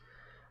cases.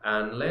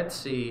 And let's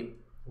see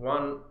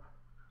one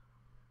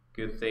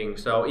good thing.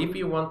 So if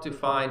you want to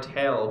find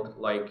help,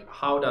 like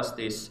how does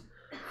this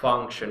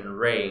function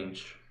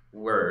range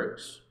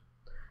works,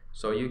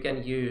 so you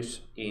can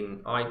use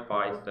in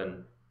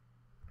IPython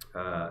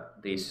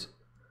this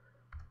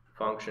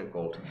function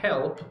called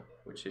help,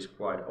 which is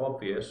quite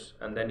obvious,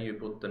 and then you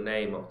put the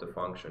name of the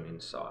function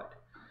inside.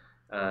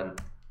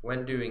 And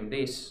when doing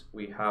this,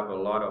 we have a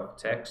lot of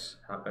text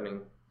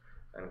happening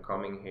and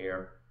coming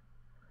here,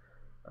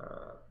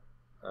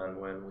 and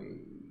when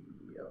we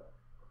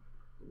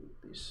move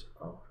this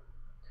up,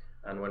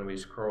 and when we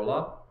scroll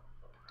up,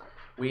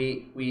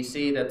 we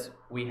see that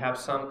we have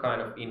some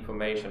kind of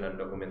information and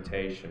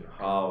documentation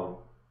how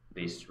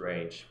this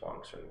range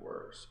function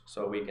works.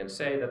 So we can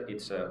say that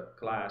it's a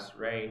class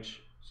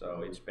range,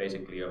 so it's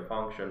basically a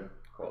function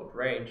called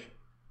range,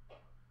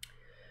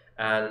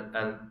 and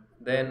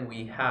then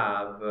we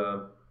have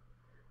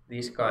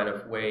these kind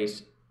of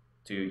ways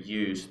to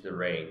use the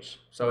range.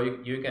 So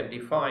you can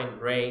define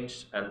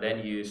range and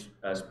then use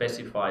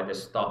specify the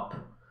stop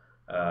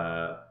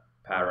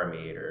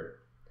parameter.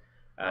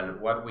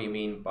 And what we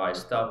mean by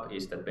stop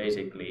is that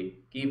basically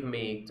give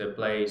me the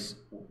place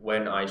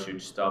when I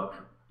should stop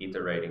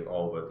iterating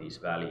over these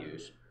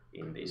values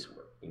in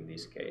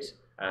this case.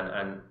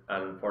 And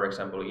for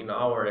example, in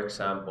our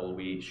example,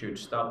 we should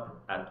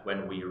stop at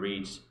when we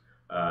reach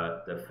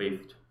the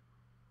 5th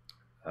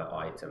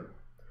item.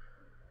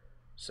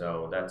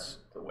 So that's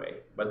the way.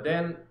 But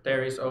then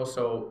there is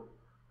also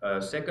a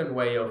second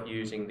way of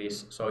using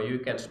this. So you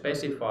can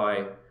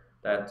specify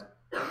that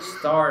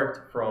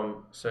start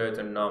from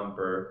certain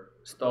number,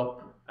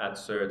 stop at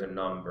certain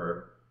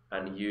number,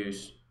 and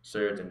use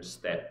certain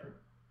step.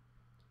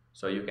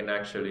 So you can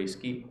actually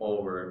skip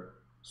over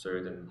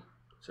certain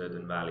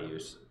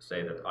values.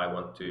 Say that I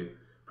want to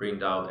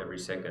print out every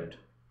second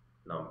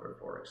number,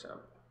 for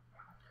example.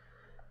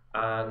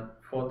 And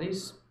for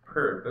this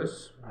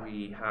purpose,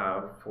 we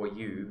have for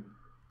you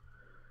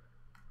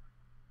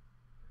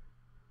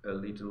a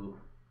little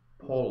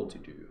poll to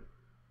do.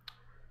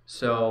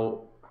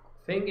 So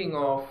thinking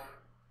of,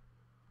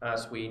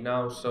 as we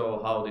now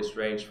saw how this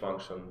range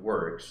function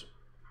works,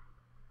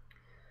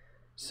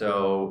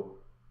 so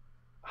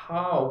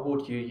how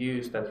would you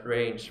use that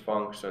range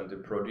function to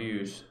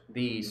produce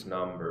these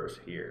numbers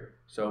here?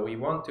 So we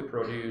want to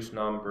produce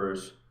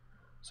numbers,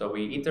 so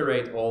we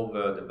iterate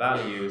over the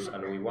values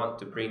and we want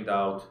to print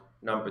out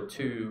number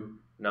 2,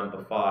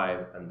 number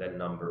 5, and then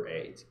number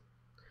 8.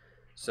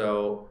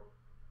 So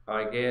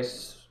I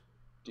guess,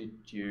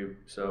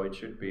 so it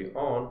should be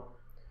on.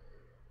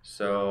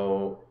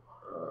 So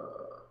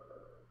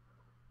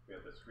yeah,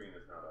 the screen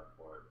is not up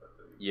for it, but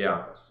the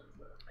yeah. question's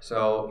there.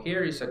 So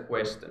here is a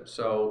question.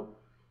 So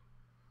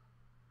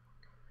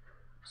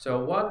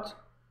what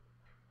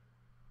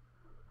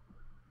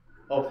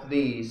of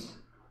these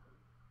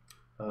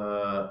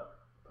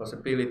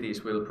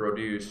possibilities will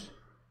produce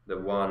the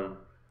one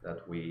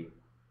that we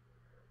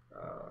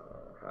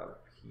have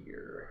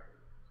here?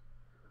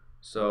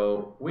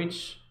 So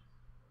which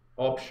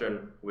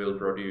option will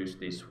produce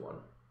this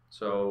one?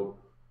 So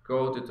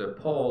go to the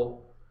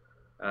poll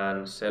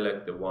and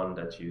select the one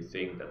that you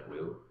think that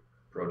will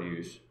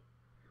produce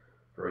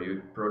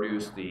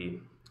the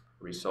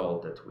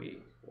result that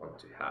we want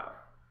to have.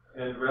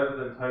 And rather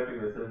than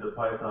typing this into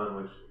Python,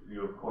 which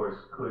you of course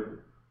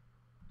could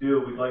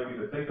do, we'd like you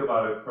to think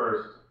about it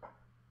first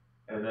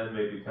and then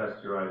maybe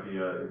test your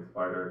idea in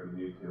Spider if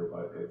you need to,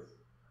 but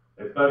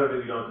it's better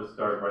that you don't just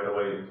start right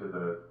away into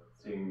the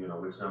seeing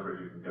which numbers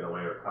you can get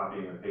away, or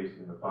copying and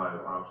pasting the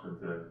 5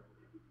 options in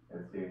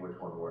and seeing which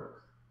one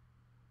works.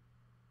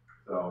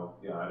 So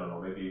yeah, I don't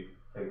know, maybe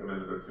take a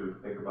minute or two to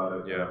think about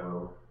it. Yeah. And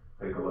we'll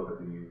take a look at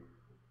the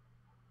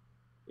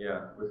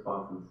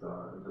responses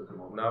in just a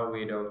moment. Now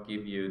we don't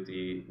give you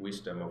the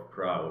wisdom of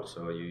crowd,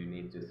 so you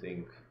need to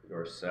think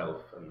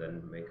yourself and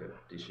then make a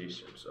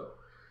decision. So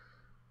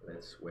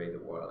let's wait a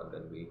while and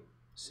then we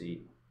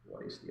see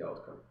what is the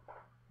outcome.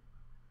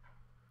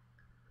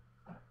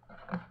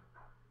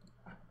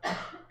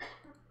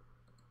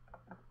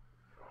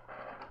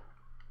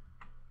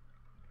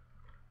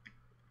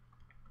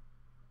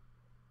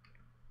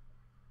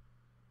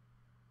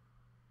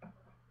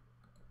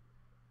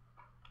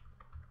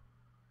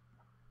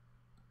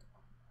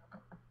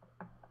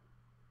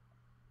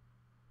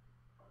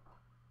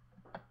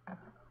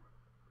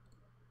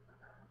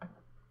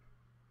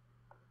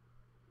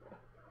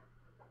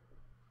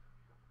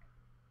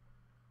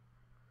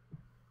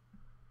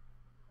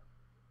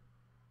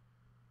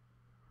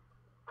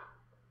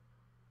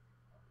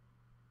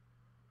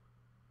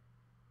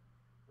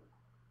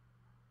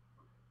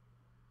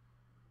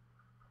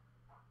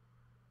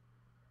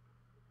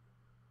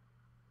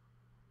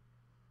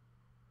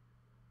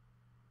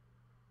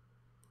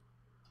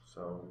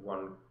 So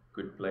one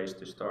good place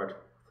to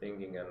start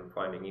thinking and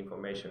finding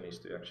information is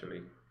to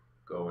actually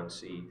go and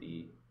see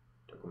the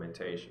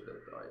documentation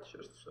that I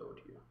just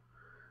showed you.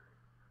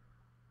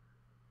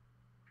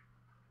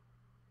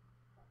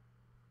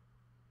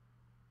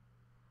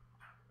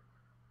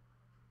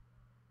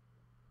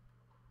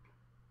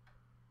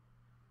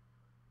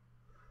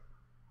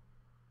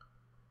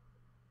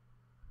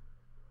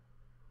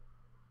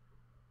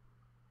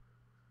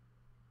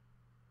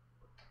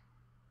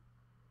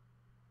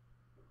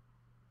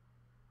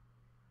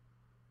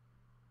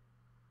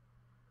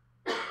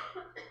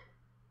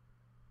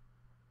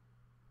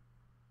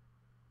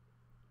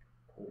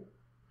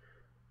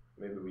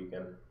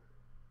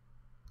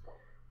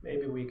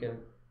 Maybe we can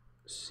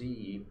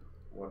see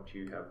what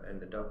you have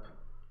ended up.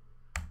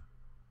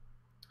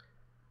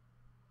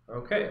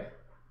 Okay,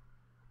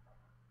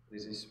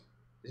 this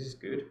is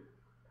good.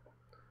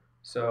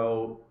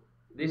 So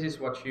this is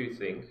what you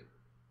think.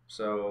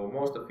 So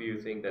most of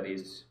you think that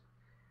is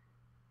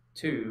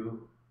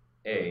 2,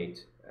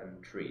 8,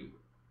 and 3.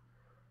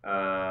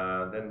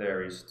 Then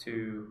there is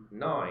 2,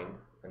 9,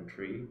 and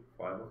 3,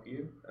 5 of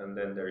you, and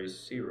then there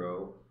is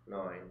 0,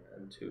 9,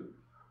 and 2.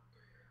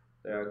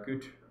 They are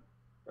good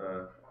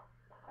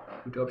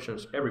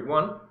options,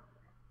 everyone.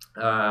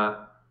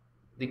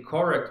 The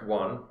correct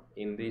one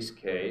in this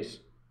case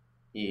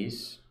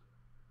is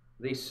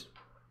this.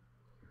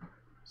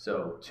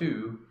 So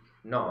 2,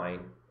 9,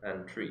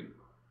 and 3.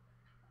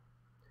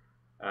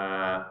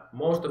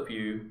 Most of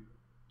you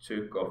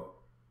took off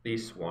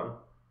this one,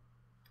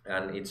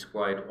 and it's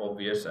quite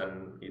obvious,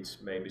 and it's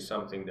maybe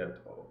something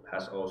that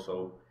has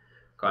also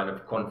kind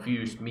of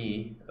confused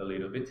me a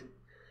little bit.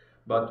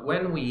 But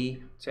when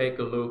we take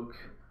a look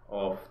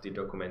of the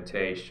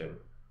documentation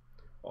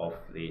of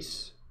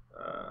this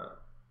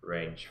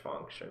range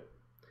function,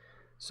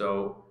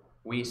 so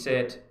we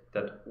said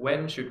that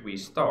when should we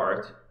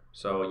start?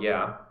 So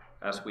yeah,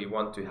 as we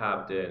want to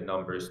have the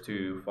numbers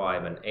 2,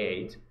 5, and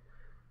 8,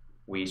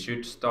 we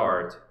should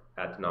start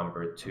at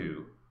number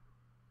 2,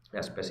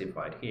 as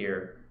specified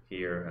here,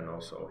 here, and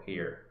also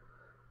here.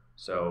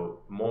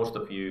 So most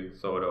of you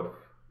thought of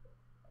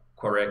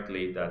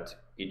correctly that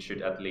it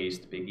should at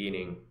least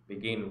begin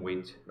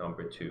with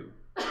number 2.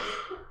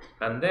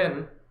 And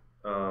then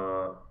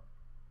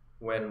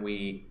when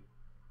we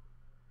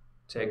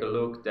take a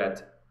look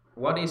at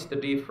what is the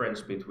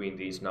difference between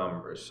these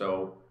numbers,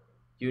 so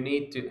you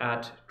need to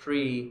add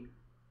 3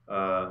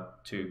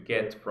 to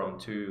get from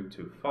 2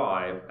 to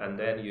 5, and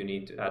then you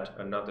need to add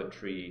another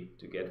 3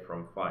 to get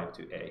from 5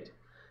 to 8.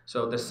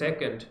 So the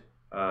second,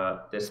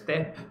 the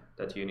step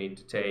that you need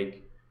to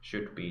take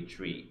should be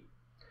 3.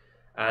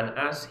 And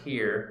as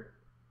here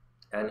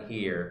and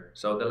here,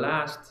 so the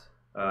last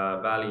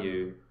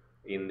value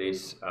in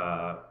this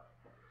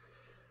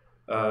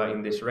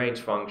range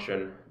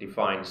function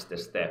defines the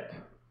step,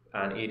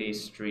 and it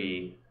is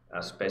 3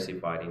 as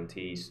specified in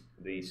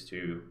these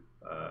two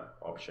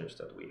options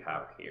that we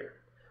have here.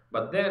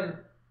 But then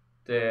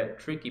the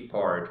tricky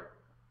part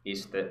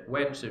is that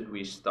when should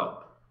we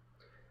stop?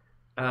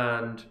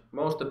 And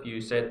most of you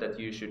said that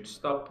you should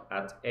stop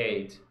at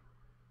 8,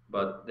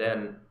 but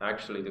then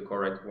actually the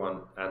correct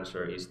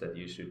answer is that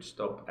you should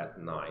stop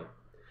at 9.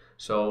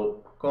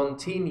 So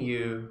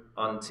continue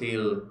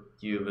until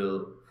you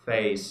will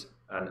face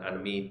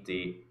and meet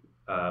the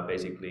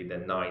basically the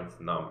 9th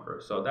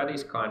number. So that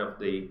is kind of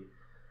the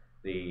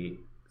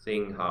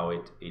thing how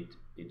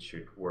it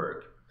should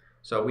work.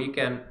 So we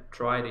can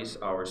try this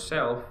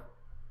ourselves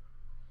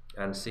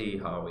and see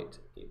how it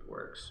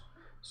works.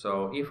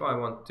 So if I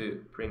want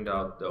to print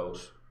out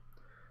those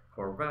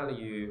for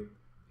value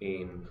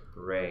in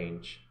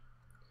range,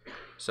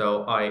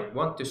 so I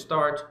want to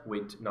start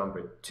with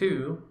number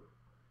 2,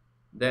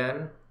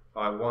 then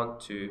I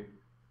want to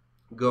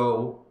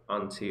go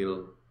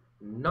until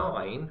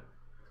 9,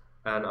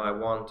 and I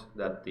want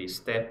that the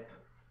step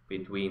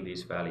between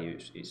these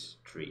values is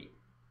 3.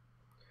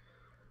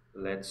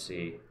 Let's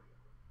see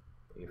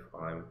if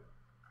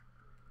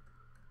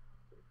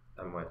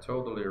am I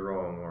totally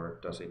wrong, or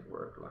does it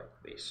work like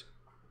this?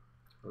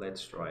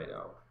 Let's try it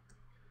out.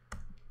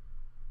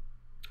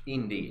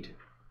 Indeed,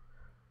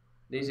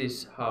 this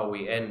is how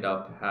we end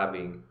up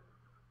having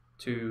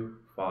 2,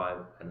 5,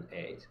 and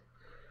 8.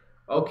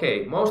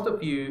 Okay, most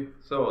of you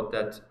thought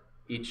that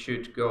it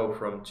should go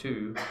from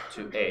 2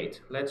 to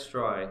 8. Let's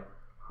try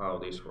how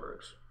this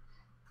works.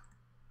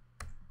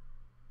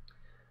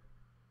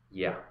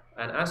 Yeah,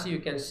 and as you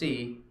can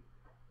see,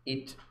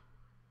 it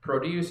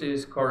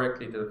produces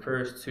correctly the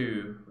first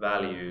 2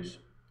 values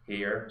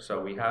here.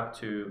 So we have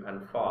 2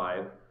 and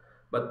 5,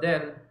 but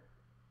then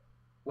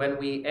when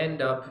we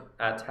end up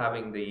at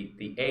having the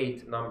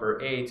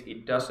number 8,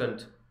 it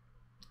doesn't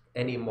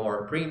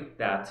anymore print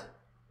that,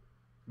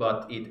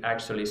 but it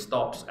actually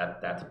stops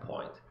at that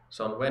point.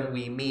 So when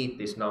we meet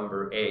this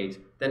number 8,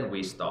 then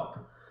we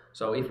stop.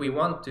 So if we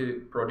want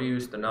to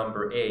produce the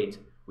number 8,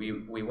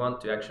 we want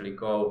to actually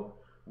go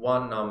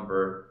one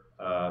number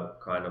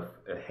kind of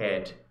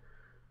ahead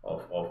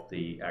of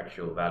the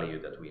actual value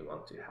that we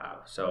want to have.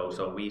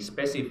 So we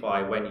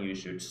specify when you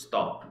should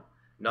stop,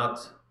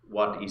 not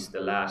what is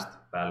the last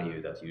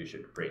value that you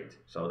should print.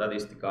 So that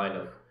is the kind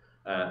of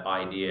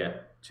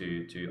idea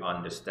to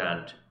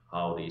understand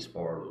how these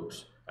for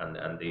loops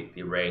and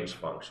the range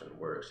function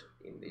works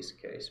in this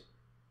case.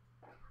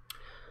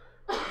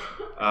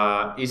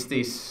 Is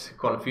this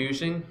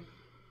confusing?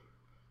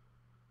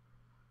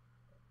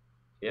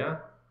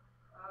 Yeah?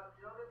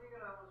 The only thing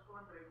that I was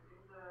wondering,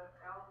 in the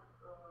ELK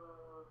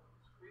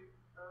script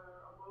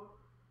above,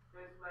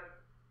 there's like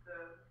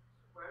the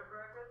square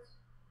brackets.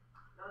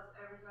 Does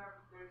every time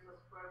there's a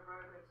square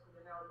brackets in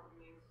the ELK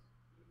means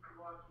if you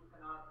want you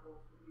can add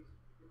also this?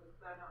 Because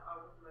then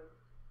I was like,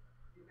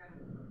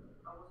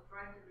 I was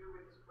trying to do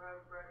with the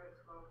square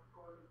brackets, but of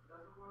course it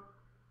doesn't work.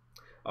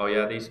 Oh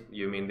yeah,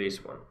 you mean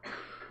this one?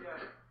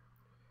 Yeah.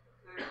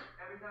 So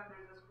every time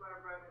there's a square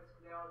brackets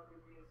in the ELK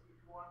means if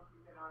you want you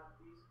can add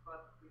this,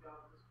 but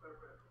without the square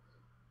brackets.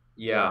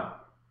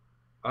 Yeah,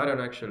 I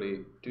don't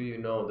actually. Do you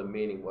know the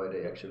meaning why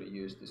they actually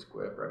use the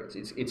square brackets?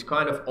 It's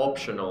kind of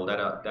optional.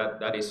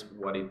 That is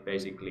what it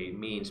basically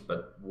means.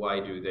 But why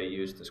do they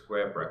use the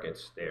square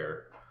brackets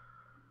there?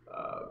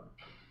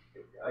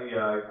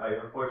 I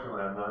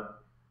unfortunately I'm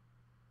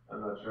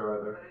not sure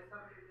either. But it's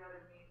something that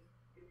it means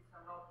it's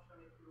an option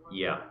if you want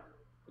Yeah, to use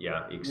it.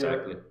 yeah,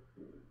 exactly.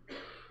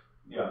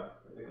 Yeah,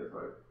 I think that's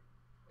right.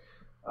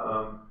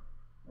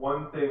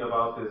 One thing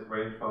about this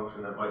range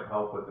function that might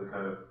help with the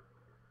kind of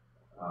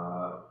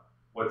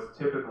what's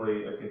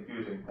typically a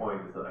confusing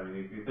point is that, I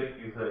mean, if you think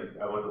you say,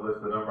 I want to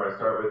list the number I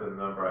start with and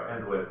the number I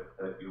end with,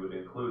 that you would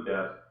include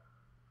that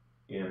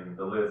in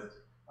the list.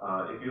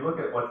 If you look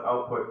at what's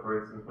output, for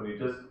instance, when you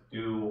just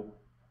do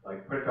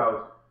like print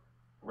out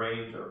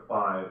range of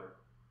 5,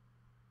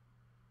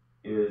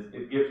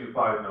 it gives you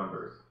 5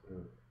 numbers.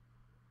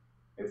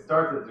 It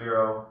starts at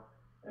 0,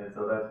 and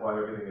so that's why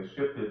everything is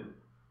shifted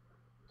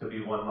to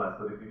be 1 less.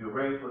 But if you do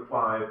range with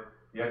 5,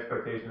 the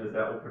expectation is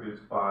that will produce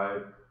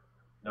 5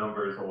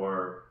 numbers,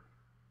 or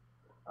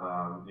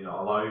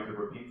allow you to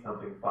repeat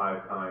something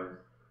 5 times.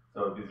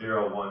 So it'd be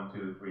 0, 1,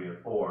 2, 3, and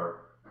 4.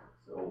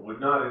 So it would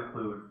not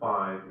include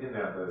 5 in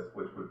that list,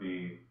 which would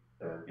be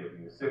then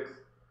giving you 6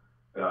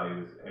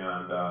 values.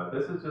 And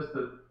this is just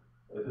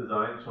a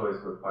design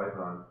choice with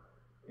Python.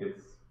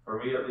 It's, for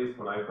me at least,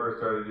 when I first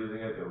started using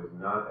it, it was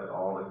not at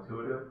all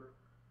intuitive.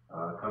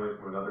 Coming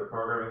from another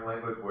programming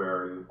language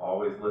where you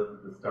always listed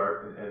the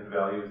start and end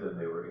values and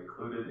they were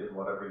included in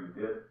whatever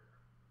you did.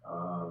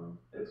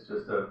 It's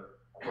just a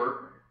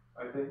quirk,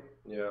 I think,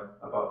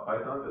 about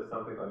Python. It's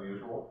something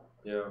unusual.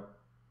 Yeah.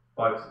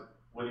 But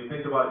when you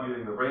think about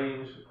using the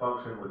range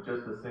function with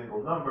just a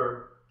single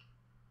number,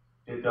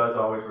 it does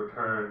always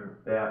return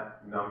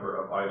that number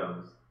of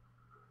items.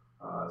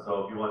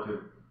 So if you want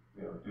to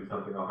do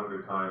something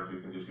 100 times, you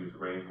can just use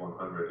range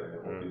 100 and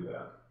it will do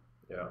that.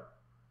 Yeah.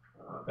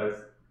 That's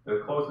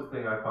the closest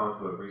thing I found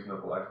to a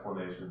reasonable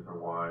explanation for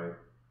why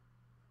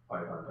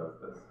Python does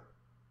this.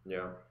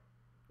 Yeah.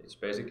 It's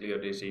basically a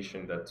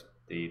decision that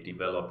the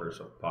developers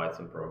of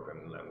Python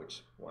programming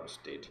language once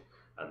did.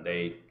 And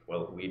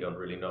we don't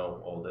really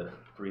know all the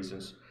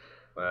reasons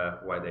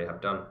why they have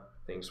done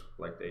things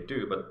like they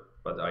do,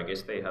 but I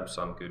guess they have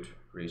some good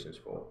reasons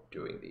for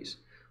doing these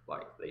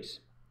like this.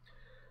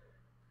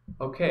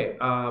 Okay,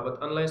 but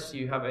unless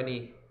you have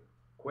any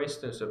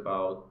questions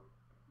about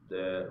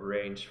the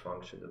range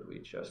function that we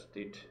just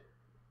did,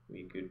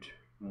 we could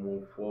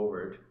move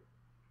forward.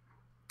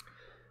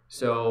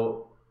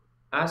 So,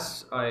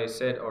 as I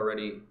said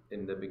already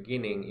in the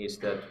beginning, is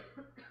that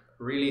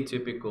really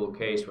typical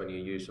case when you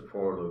use a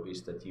for loop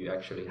is that you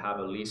actually have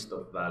a list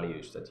of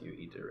values that you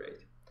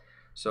iterate.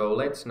 So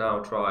let's now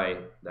try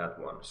that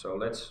one. So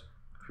let's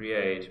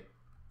create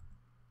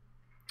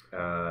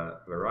a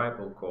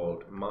variable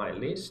called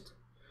mylist,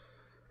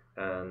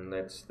 and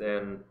let's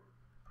then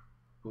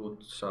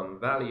put some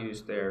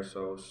values there.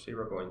 So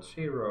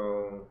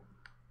 0.0,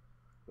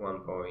 1.0,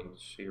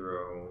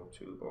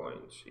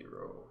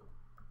 2.0,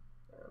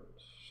 and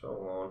so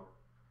on.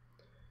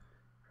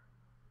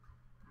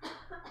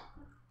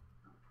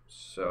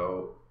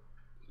 So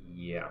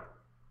yeah,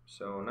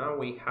 so now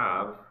we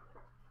have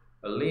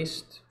a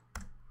list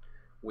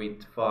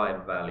with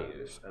 5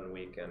 values, and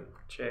we can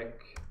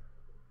check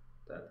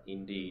that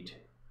indeed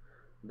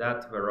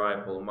that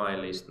variable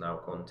mylist now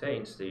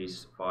contains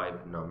these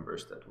 5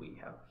 numbers that we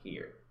have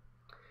here.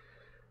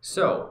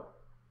 So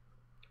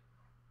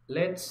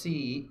let's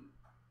see,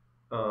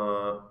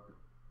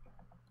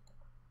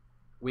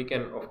 we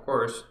can, of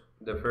course,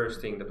 the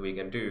first thing that we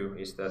can do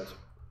is that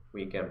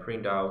we can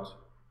print out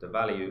the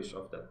values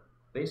of the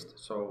list.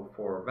 So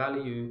for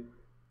value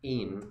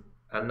in,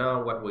 and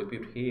now what we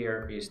put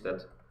here is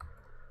that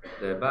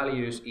the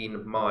values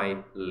in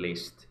my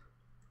list,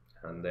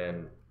 and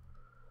then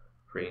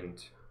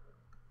print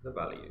the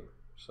value.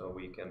 So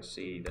we can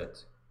see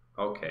that,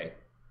 okay,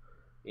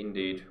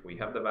 indeed we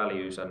have the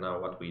values, and now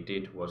what we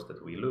did was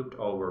that we looped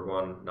over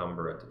one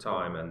number at a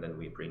time and then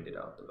we printed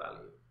out the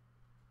value.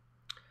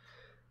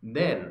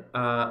 Then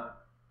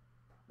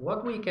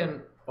what we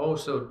can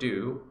also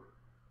do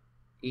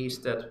is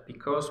that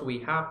because we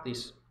have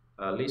this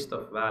list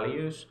of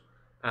values,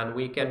 and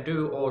we can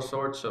do all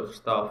sorts of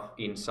stuff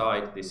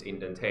inside this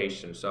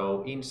indentation.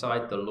 So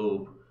inside the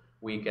loop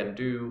we can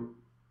do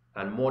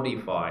and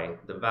modify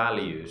the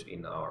values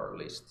in our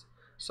list.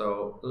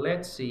 So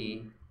let's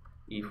see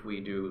if we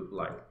do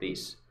like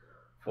this.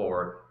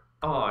 For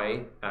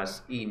I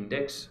as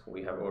index,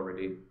 we have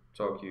already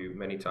talked to you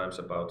many times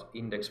about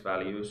index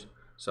values.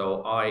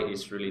 So I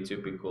is really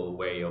typical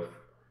way of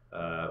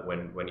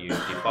when you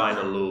define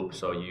a loop,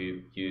 so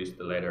you use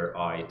the letter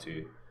I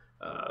to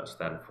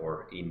stand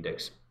for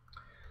index.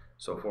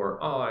 So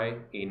for I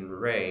in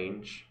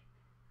range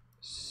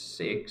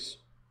 6,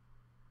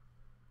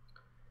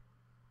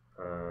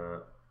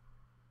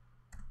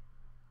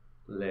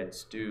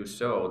 let's do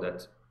so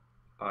that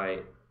I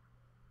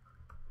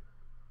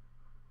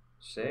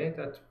say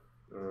that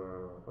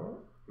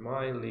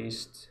my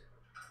list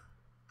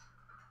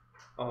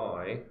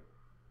I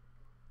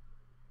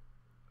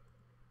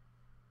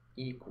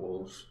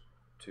equals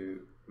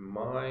to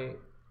my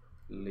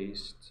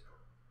list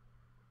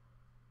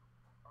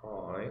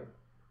I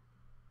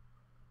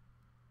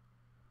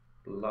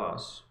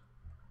plus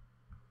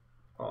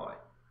I.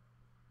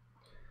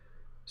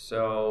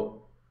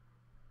 So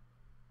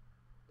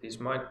this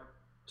might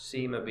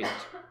seem a bit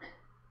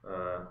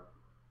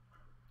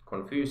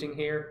confusing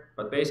here,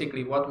 but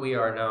basically what we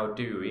are now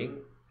doing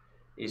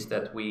is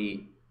that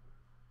we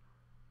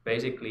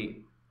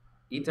basically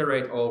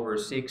iterate over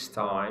 6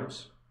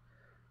 times,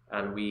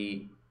 and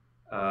we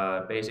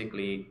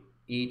basically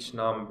each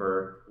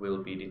number will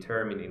be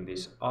determined in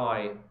this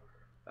I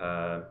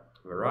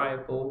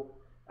variable.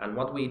 And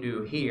what we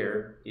do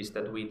here is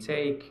that we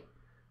take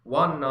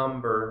one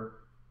number,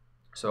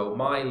 so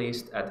my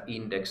list at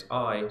index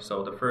I,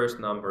 so the first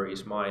number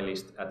is my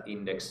list at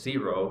index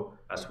 0,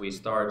 as we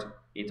start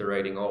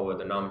iterating over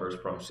the numbers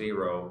from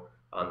 0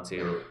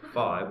 until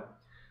 5.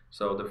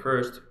 So the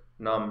first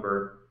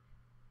number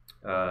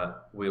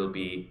will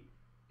be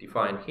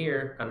defined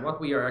here, and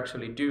what we are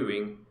actually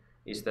doing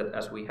is that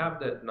as we have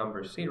the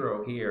number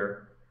 0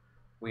 here,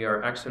 we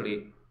are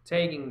actually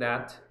taking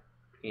that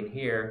in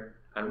here,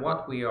 and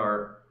what we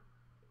are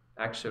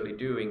actually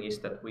doing is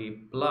that we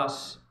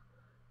plus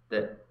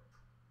the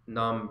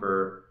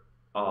number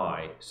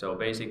I. So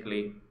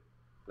basically,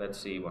 let's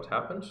see what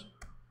happens,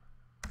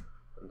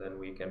 and then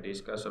we can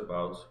discuss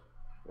about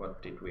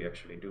what did we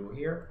actually do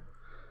here.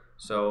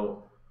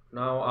 So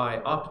now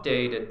I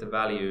updated the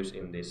values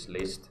in this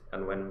list,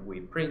 and when we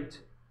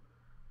print,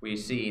 we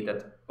see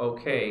that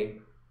okay,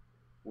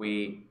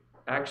 we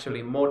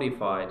actually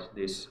modified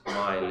this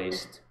my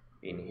list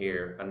in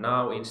here, and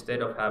now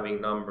instead of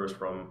having numbers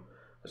from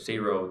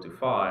 0 to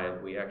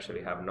 5, we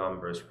actually have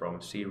numbers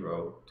from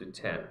 0 to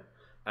 10.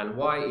 And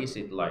why is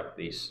it like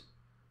this?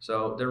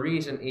 So the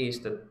reason is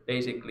that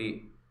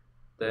basically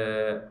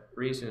the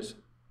reasons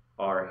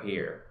are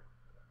here.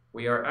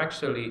 We are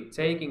actually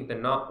taking the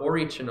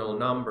original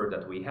number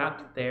that we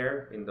had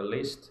there in the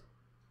list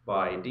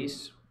by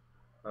this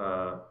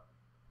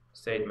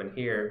statement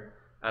here,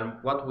 and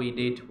what we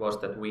did was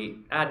that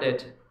we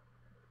added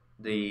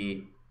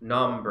the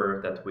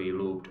number that we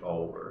looped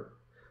over.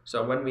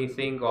 So when we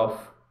think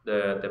of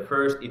the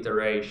first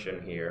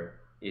iteration here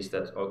is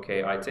that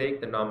okay, I take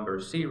the number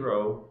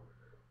 0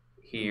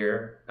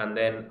 here and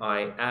then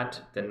I add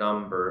the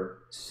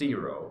number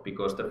 0,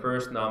 because the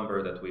first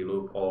number that we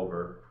loop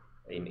over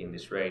in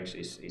this range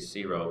is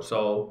 0.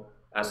 So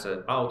as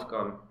an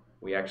outcome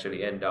we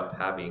actually end up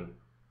having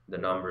the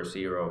number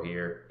 0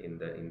 here in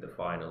the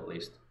final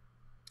list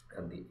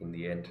and in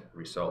the end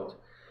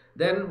result.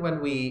 Then when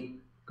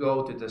we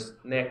go to the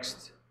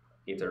next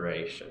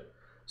iteration,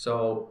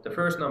 so the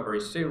first number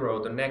is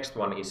 0, the next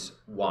one is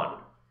 1.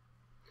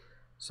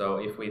 So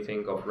if we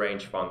think of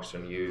range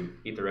function, you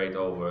iterate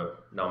over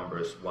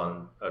numbers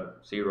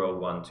 0,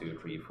 1, 2,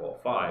 3, 4,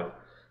 5.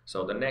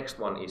 So the next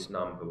one is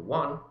number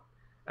 1.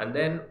 And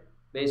then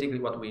basically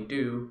what we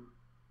do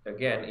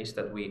again is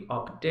that we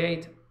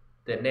update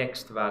the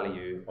next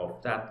value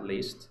of that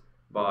list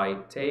by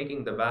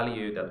taking the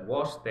value that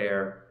was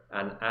there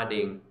and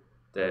adding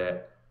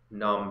the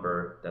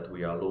number that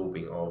we are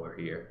looping over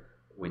here,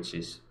 which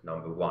is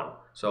number 1.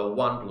 So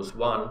 1 plus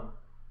 1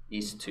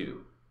 is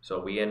 2. So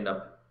we end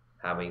up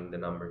having the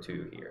number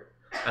 2 here.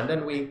 And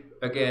then we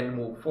again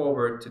move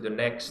forward to the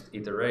next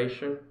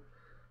iteration.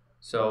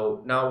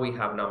 So now we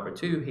have number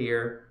 2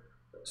 here.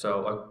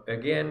 So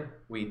again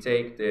we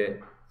take the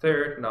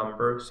third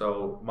number,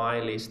 so my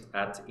list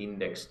at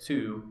index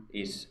 2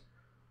 is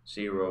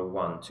 0,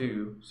 1,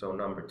 2, so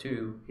number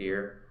 2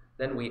 here.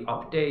 Then we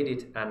update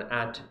it and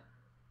add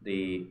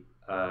the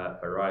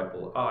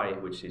variable I,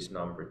 which is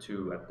number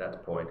 2 at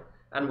that point,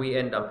 and we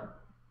end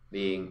up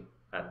being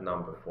at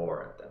number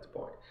 4 at that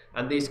point.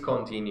 And this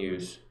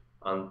continues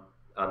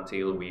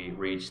until we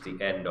reach the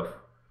end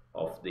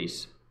of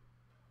this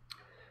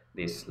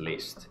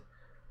list.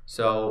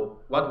 So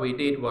what we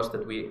did was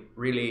that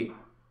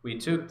we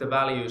took the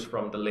values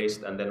from the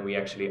list and then we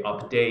actually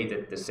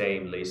updated the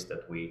same list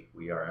that we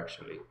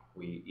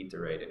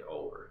iterated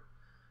over.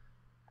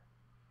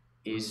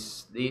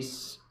 Is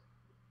this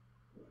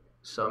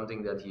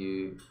something that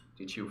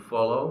did you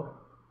follow?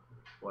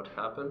 what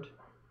happened.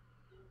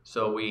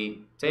 So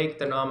we take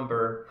the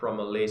number from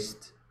a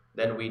list,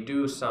 then we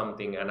do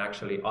something and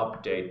actually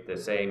update the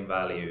same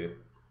value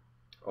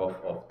of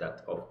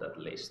that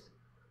list.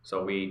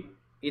 So we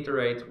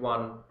iterate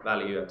one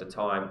value at a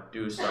time,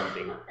 do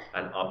something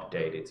and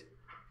update it.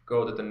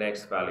 Go to the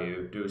next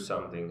value, do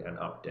something and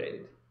update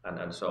it,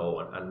 and so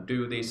on. And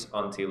do this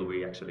until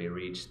we actually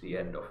reach the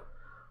end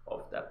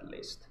of that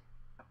list.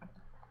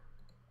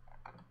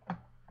 So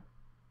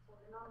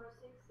the number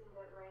 6 in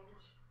the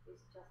range is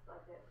just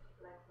like the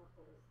length of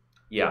the list?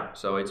 Yeah,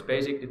 so it's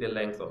basically the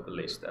length of the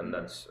list, and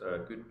that's a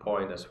good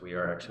point as we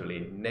are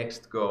actually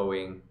next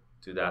going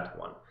to that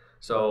one.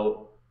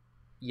 So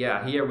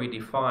yeah, here we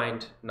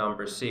defined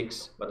number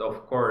 6, but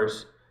of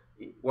course,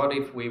 what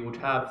if we would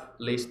have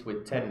list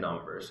with 10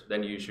 numbers?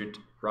 Then you should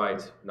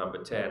write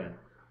number 10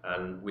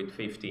 and with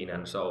 15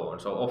 and so on.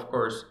 So of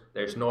course,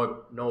 there's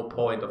no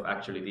point of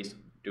actually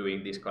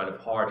doing this kind of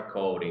hard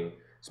coding,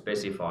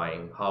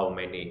 specifying how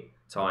many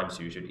times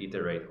you should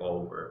iterate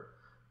over.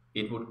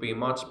 It would be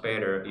much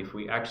better if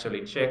we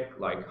actually check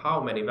like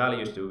how many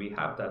values do we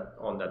have that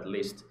on that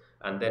list,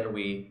 and then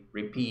we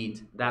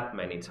repeat that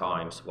many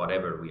times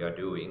whatever we are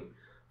doing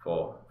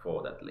for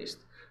that list.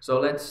 So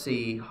let's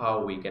see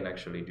how we can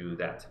actually do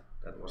that.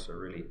 That was a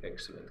really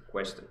excellent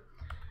question.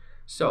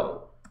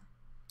 So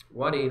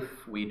what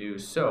if we do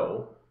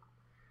so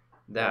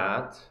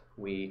that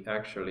we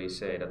actually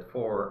say that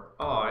for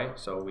I,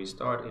 so we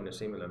start in a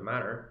similar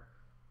manner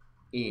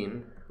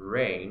in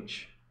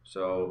range,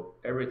 so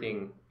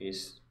everything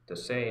is the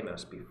same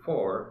as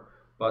before,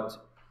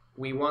 but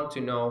we want to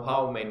know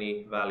how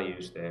many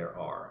values there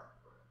are.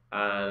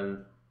 And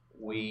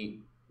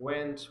we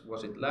went,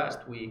 was it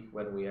last week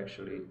when we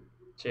actually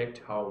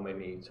checked how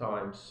many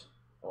times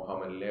or how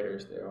many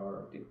letters there are,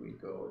 or did we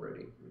go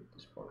already with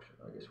this function?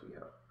 I guess we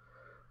have.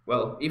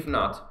 Well, if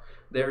not,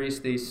 there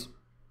is this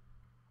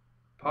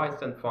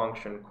Python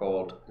function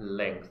called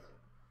length.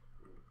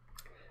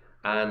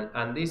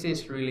 And this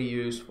is really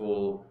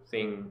useful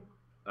thing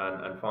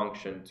and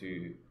function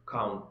to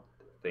count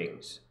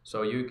things.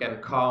 So you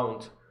can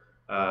count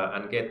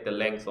and get the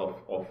length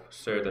of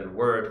certain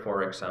word,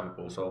 for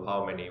example. So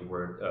how many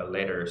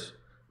letters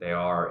there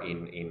are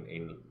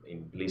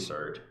in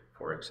Blizzard,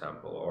 for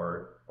example,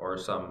 or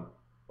some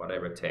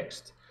whatever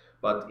text.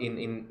 But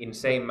in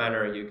same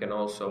manner, you can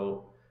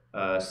also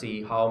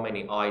see how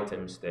many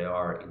items there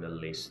are in a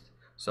list.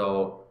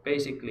 So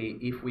basically,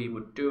 if we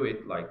would do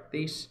it like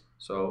this,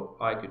 so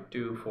I could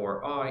do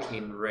for I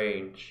in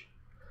range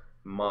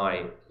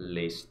my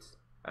list,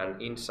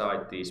 and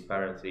inside these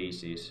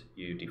parentheses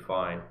you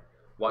define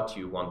what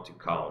you want to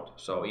count.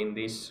 So in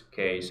this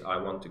case, I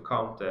want to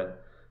count the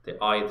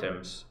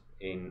items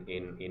in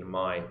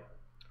my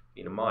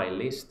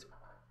list,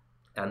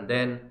 and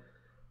then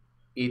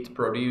it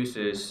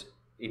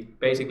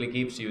basically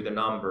gives you the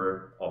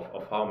number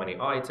of how many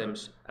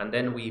items, and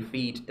then we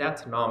feed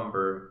that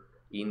number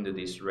into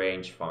this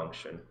range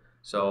function.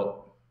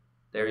 So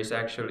there is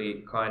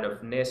actually kind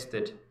of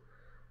nested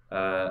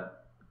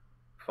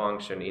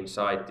function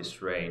inside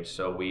this range.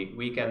 So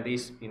we can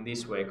in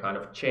this way kind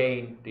of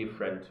chain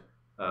different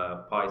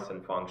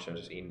Python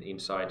functions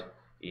inside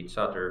each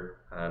other,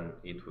 and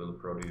it will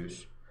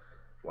produce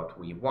what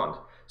we want.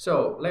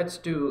 So let's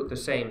do the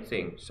same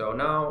thing. So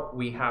now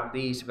we have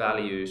these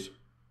values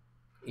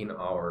in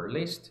our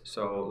list.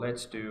 So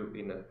let's do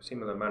in a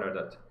similar manner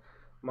that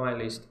my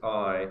list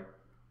I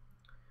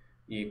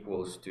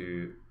equals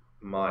to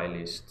my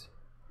list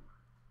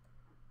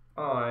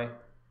I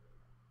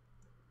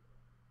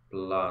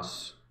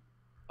plus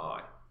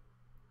I.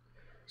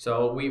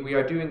 So we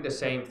are doing the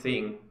same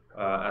thing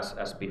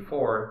as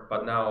before,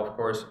 but now of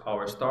course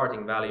our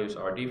starting values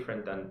are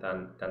different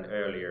than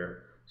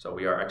earlier. So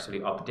we are actually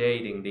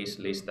updating this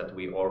list that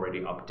we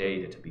already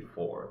updated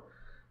before.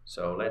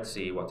 So let's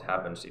see what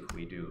happens if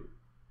we do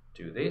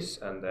this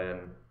and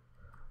then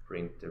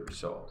print the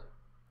result.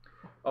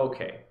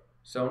 Okay,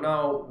 so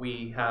now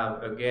we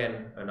have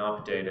again an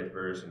updated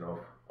version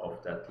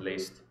of that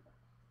list.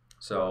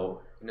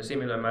 So in a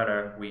similar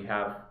manner, we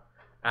have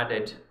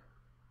added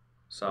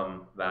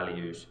some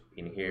values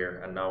in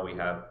here, and now we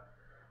have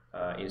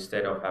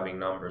instead of having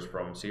numbers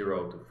from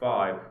 0 to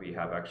 5, we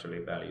have actually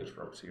values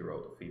from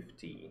 0 to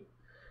 15.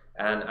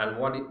 And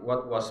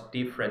what was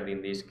different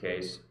in this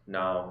case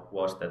now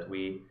was that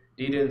we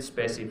didn't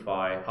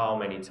specify how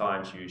many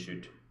times you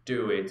should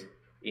do it.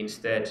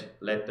 Instead,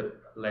 let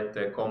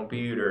the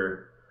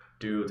computer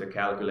do the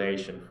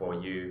calculation for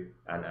you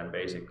and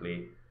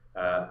basically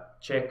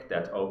check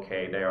that,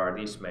 okay, there are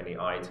this many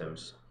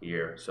items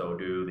here, so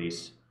do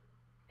this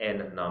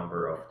n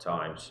number of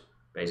times,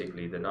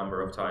 basically the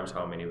number of times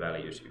how many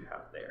values you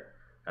have there,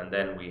 and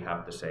then we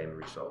have the same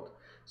result.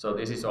 So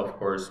this is of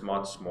course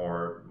much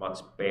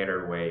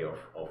better way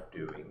of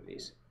doing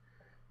these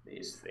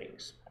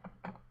things.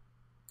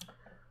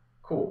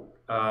 Cool.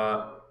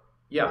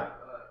 Yeah.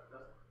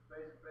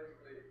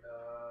 Basically,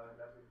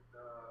 does it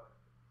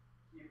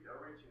keep the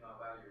original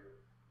value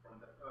from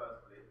the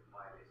first list,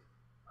 my list,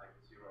 like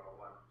 0,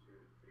 1, 2,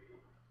 3,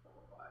 4,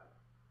 5,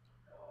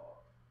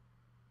 or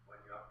when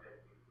you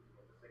update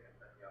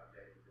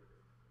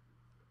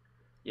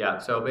Yeah,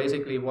 so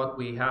basically what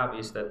we have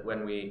is that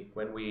when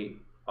we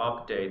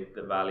update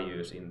the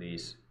values in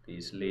these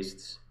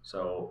lists,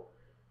 so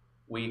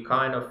we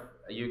kind of,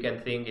 you can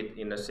think it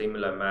in a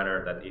similar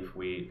manner that if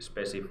we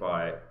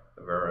specify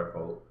a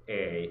variable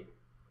a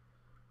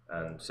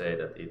and say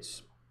that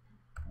it's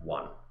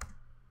 1,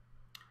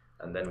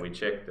 and then we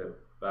check the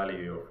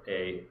value of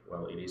a,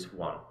 well, it is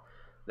 1.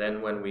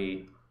 Then when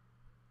we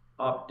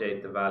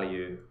update the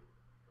value,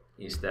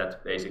 is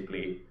that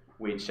basically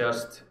we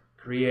just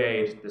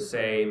create the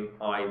same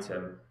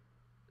item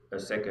a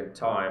second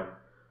time,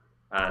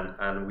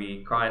 and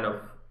we kind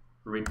of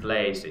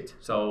replace it.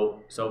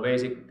 So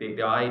basically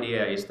the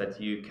idea is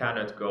that you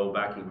cannot go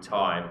back in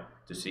time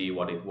to see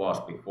what it was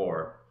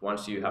before.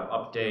 Once you have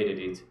updated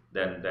it,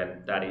 then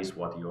that is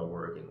what you are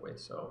working with.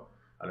 So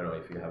I don't know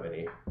if you have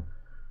any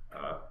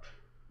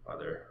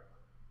other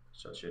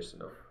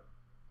suggestion of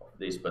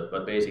this,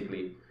 but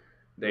basically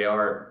they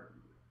are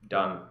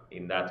done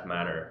in that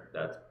manner,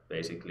 that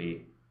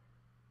basically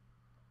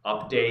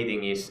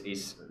updating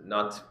is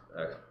not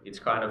it's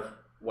kind of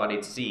what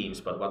it seems,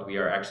 but what we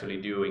are actually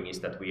doing is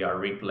that we are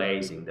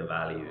replacing the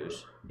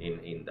values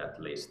in that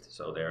list.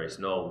 So there is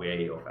no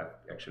way of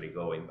actually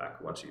going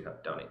back once you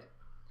have done it.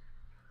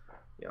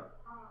 Yeah.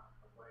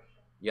 A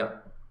question. Yeah.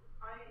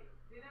 I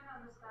didn't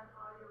understand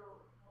how you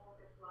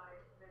multiply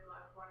with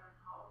like 1.5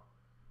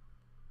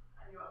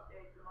 and you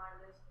update the my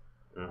list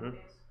from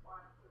this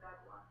one to that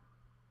one.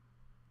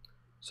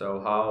 So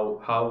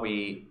how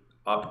we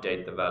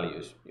update the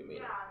values, you mean?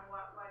 Yeah, and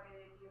why did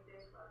it give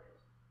these values?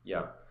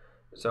 Yeah.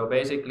 So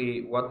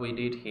basically what we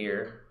did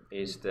here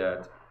is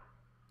that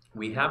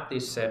we have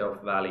this set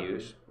of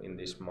values in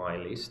this my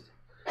list,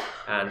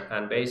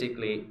 and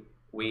basically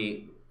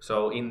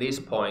so in this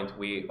point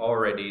we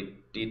already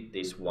did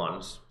this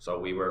once, so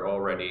we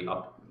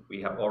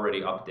have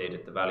already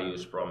updated the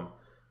values from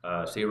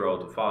 0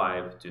 to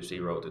 5 to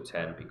 0 to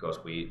 10,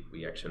 because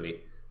we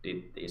actually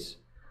did this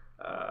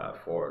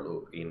for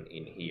loop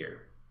in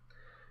here.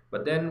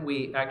 But then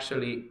we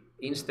actually,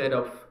 instead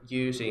of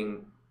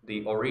using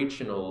the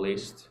original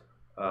list,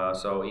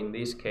 so in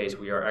this case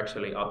we are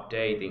actually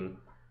updating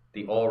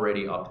the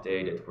already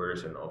updated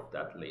version of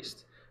that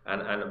list.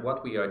 And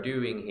what we are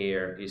doing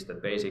here is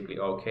that basically,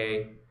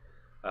 okay,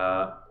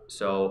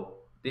 so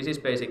this is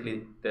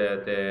basically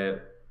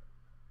the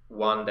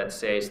one that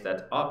says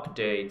that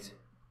update,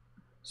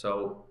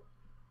 so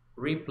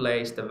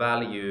replace the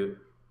value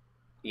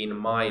in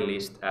my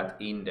list at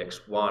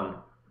index 1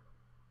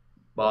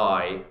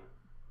 by,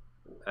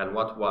 and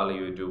what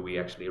value do we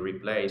actually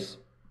replace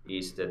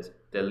is that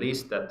the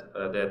list that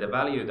the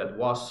value that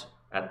was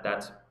at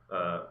that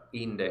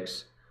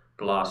index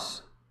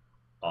plus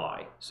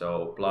I,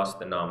 so plus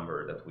the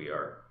number that we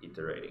are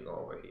iterating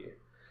over here.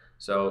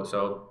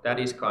 So that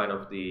is kind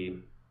of the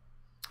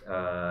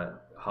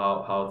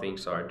how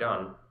things are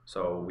done.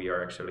 So we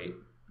are actually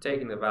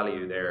taking the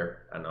value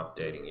there and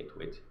updating it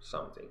with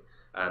something,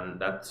 and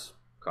that's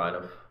kind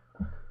of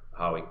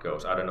how it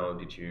goes. I don't know,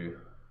 did you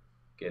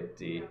get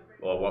the,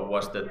 or what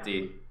was that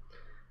the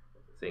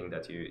thing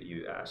that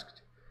you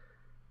asked?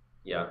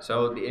 Yeah,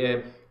 so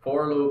the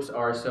for loops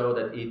are so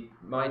that it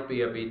might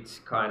be a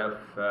bit kind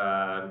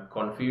of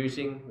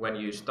confusing when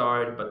you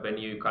start, but when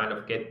you kind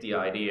of get the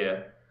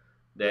idea,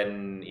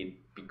 then it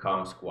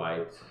becomes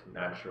quite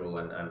natural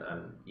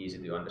and easy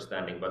to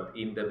understanding. But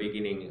in the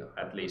beginning,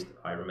 at least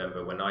I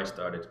remember when I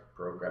started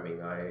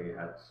programming, I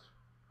had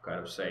kind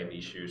of same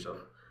issues of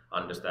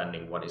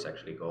understanding what is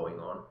actually going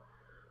on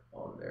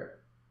there.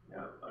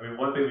 Yeah, I mean,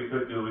 one thing we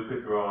could do, we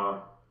could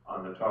draw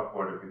on the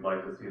chalkboard if you'd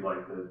like to see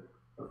like the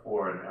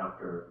before and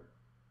after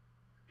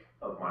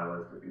of my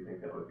list, if you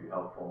think that would be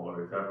helpful,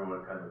 or is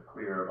everyone kind of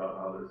clear about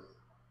how this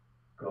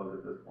goes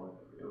at this point?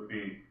 It would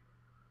be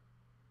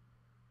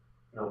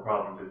no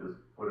problem to just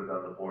put it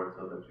on the board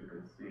so that you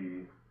can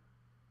see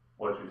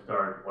what you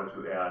start, what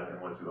you add, and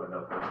what you end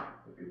up with,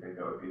 if you think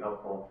that would be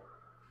helpful.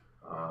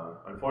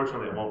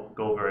 Unfortunately, it won't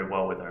go very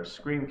well with our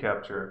screen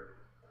capture.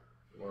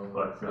 Well,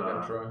 but we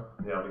can try.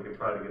 Yeah, we can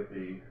try to get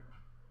the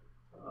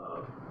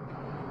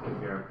in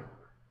here,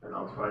 and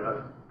I'll try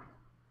to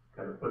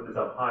kind of put this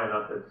up high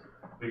enough that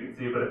we can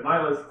see. But if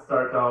my list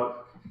starts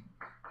out,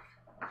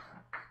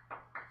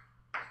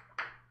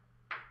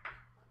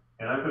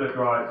 and I'm going to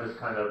draw it just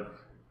kind of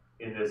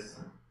in this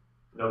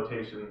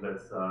notation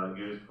that's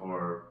used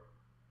for,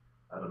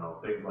 I don't know,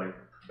 things like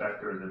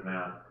vectors in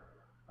math.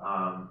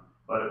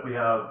 But if we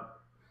have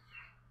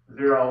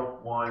 0,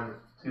 1,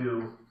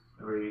 2,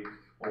 3,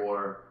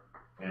 4,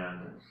 and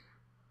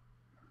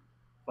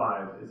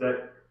 5, is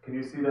that, can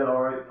you see that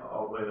all right?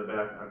 All the way in the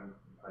back?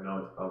 I know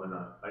it's probably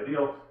not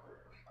ideal.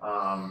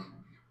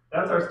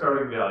 That's our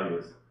starting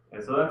values.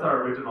 And so that's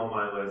our original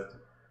my list.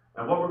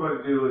 And what we're going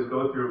to do is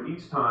go through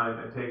each time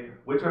and take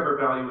whichever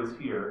value is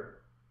here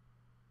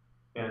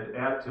and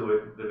add to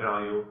it the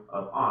value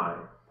of I.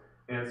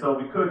 And so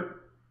we could,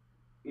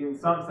 in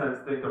some sense,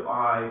 think of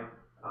I,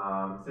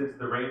 since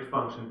the range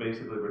function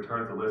basically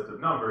returns a list of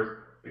numbers,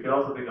 we could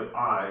also think of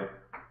I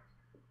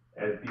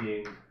as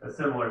being a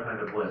similar kind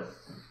of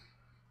list.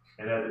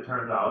 And as it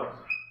turns out,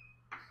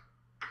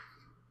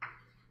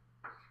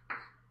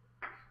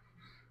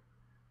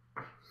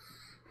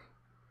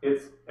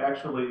 It's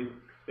actually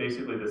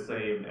basically the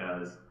same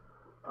as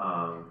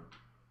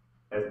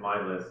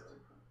my list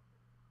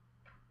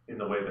in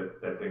the way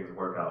that things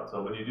work out.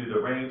 So when you do the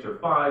range of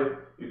 5,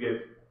 you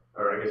get,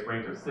 or I guess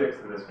range of 6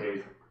 in this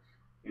case,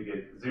 you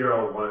get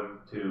 0, 1,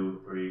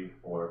 2, 3,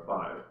 4,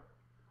 5.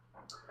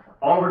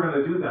 All we're going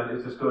to do then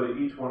is just go to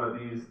each one of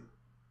these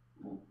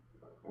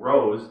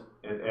rows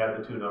and add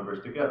the two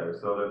numbers together.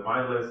 So that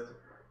my list,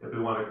 if we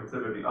want to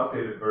consider the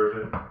updated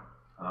version,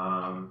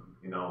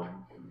 you know,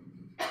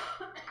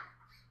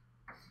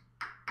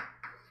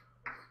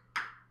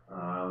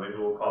 maybe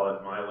we'll call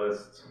it my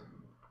list.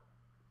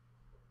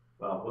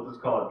 Well, we'll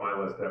just call it my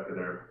list after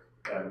they're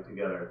added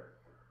together.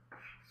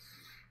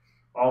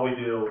 All we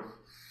do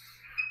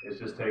is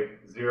just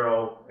take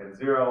 0 and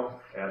 0,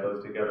 add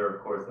those together.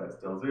 Of course, that's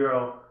still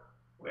 0.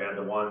 We add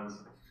the 1s.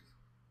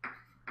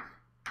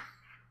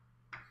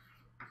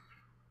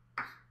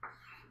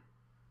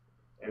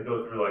 And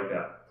go through like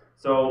that.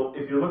 So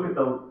if you look at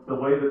the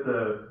way that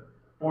the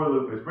for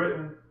loop is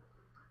written,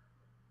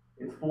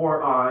 it's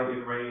for I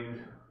in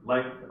range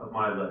length of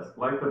my list.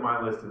 Length of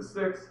my list is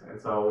 6, and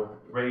so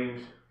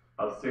range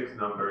of 6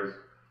 numbers.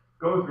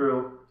 Go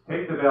through,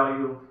 take the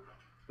value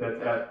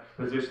that's at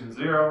position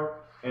 0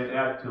 and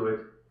add to it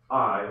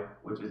I,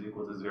 which is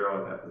equal to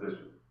 0 at that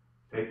position.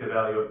 Take the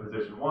value of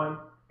position 1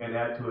 and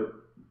add to it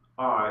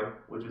I,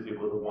 which is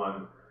equal to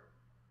 1.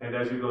 And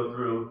as you go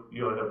through,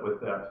 you end up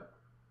with that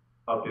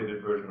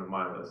updated version of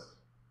my list.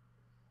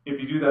 If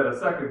you do that a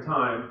second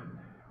time,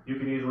 you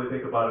can easily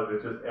think about it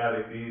as just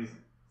adding these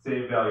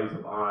same values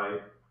of I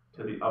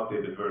to the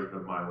updated version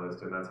of my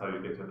list, and that's how you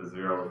get to the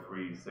 0,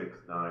 3, 6,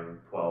 9,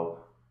 12,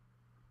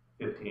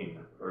 15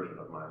 version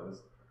of my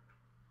list.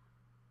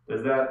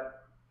 Does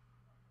that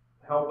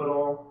help at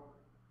all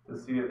to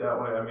see it that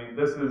way? I mean,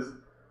 this is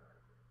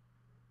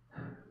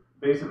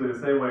basically the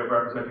same way of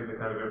representing the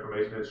kind of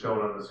information that's shown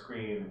on the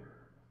screen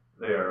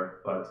there,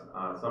 but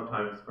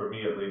sometimes, for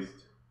me at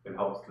least, it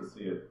helps to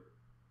see it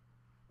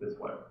this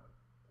way.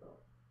 So,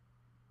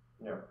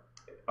 yeah.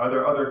 Are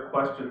there other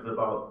questions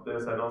about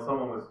this? I know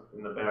someone was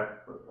in the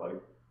back, like,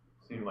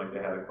 seemed like they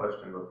had a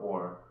question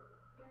before.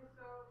 Okay,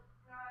 so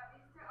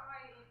is the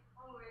I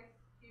always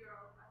 0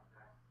 at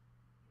that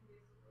in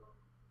this loop?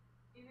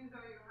 Even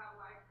though you have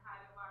like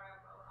had a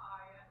variable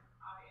I and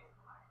I is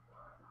like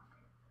 4 or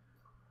something?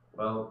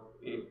 Well,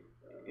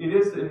 it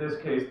is in this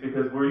case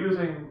because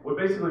we're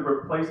basically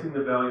replacing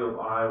the value of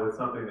I with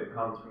something that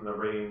comes from the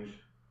range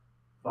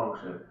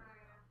function.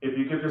 If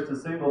you give just a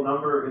single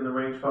number in the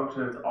range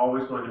function, it's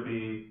always going to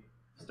be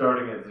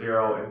starting at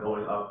 0 and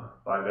going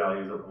up by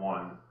values of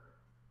 1.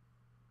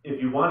 If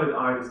you wanted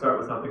I to start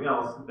with something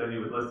else, then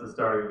you would list the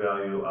starting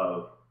value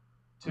of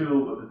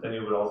 2, but then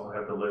you would also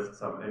have to list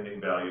some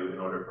ending value in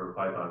order for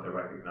Python to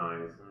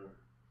recognize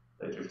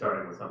that you're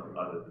starting with something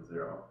other than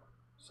 0.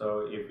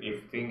 So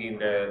if thinking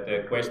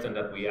the question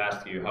that we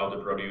asked you, how to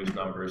produce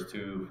numbers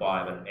 2,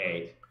 5, and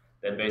 8,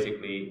 then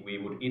basically we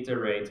would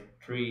iterate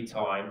 3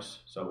 times.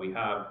 So we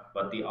have,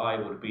 but the I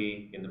would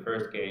be, in the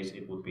first case,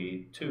 it would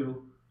be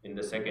 2. In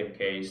the second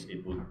case,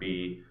 it would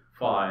be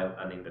 5.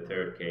 And in the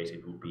third case,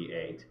 it would be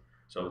 8.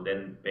 So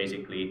then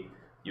basically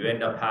you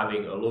end up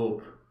having a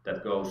loop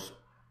that goes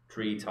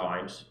 3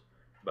 times,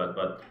 but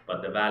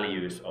the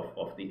values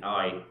of the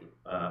I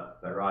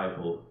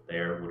variable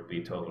there would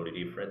be totally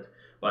different.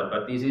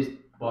 But this is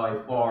by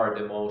far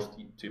the most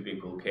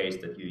typical case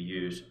that you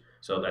use,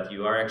 so that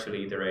you are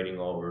actually iterating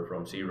over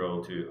from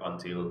 0 to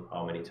until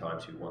how many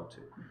times you want to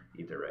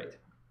iterate.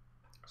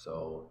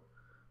 So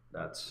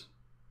that's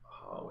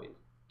how it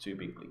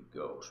typically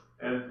goes.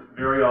 And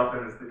very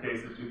often it's the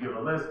case that you give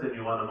a list and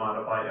you want to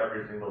modify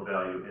every single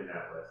value in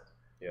that list.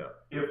 Yeah.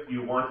 If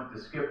you wanted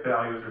to skip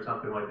values or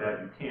something like that,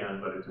 you can,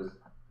 but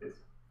it's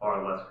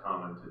far less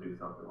common to do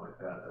something like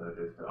that than it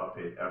is to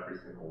update every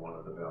single one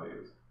of the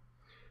values.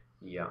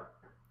 Yeah,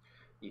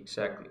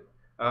 exactly.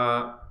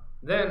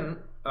 Then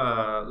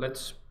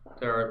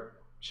there are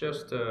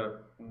just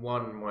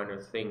one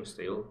minor thing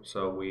still.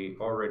 So we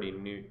already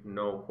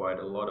know quite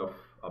a lot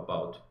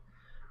about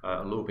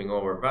looping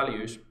over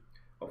values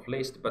of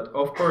list, but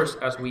of course,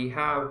 as we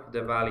have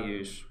the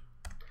values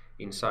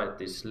inside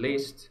this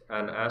list,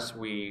 and as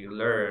we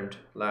learned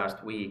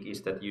last week,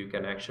 is that you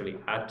can actually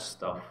add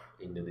stuff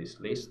into this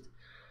list.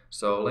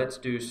 So let's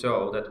do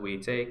so that we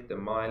take the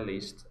my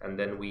list and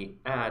then we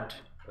add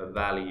a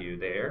value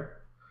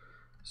there.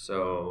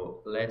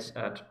 So let's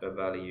add a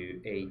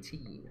value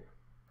 18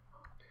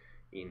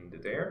 into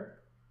there.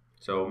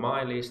 So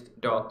my list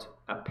dot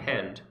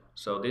append.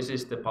 So this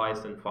is the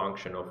Python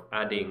function of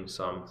adding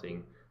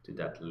something to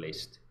that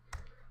list.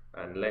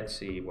 And let's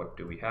see, what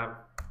do we have?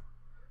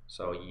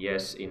 So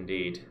yes,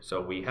 indeed.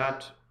 So we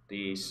had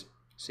these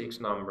 6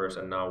 numbers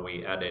and now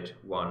we added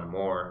one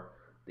more,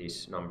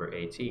 this number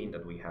 18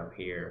 that we have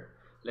here.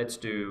 Let's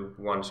do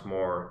once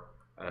more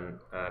and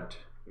add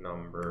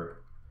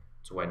number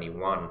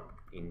 21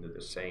 into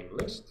the same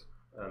list.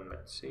 And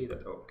let's see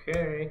that,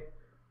 okay,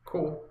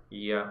 cool.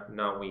 Yeah,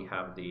 now we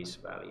have these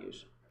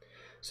values.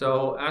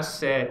 So as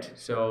said,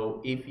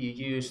 so if you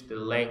use the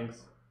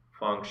length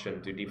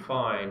function to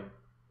define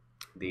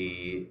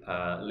the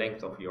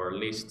length of your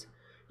list,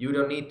 you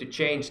don't need to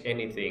change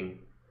anything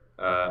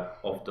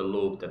of the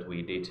loop that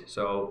we did.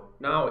 So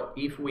now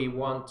if we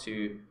want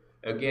to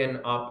again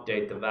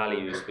update the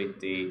values with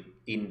the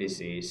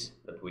indices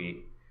that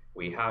we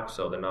have,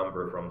 so the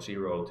number from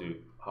 0 to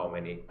how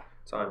many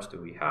times do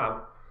we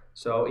have.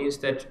 So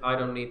instead I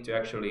don't need to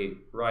actually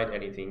write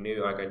anything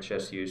new, I can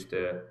just use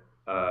the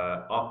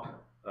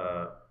up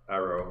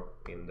arrow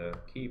in the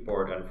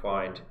keyboard and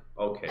find,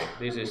 okay,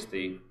 this is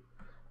the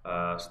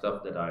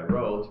stuff that I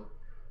wrote.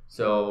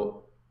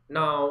 So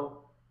now,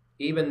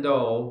 even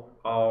though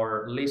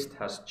our list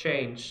has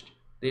changed,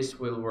 this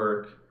will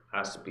work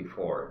as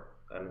before,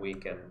 and we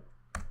can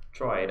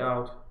try it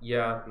out.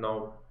 Yeah,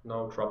 no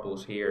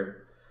troubles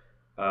here.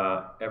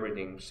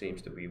 Everything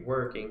seems to be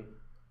working,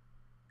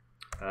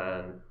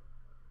 and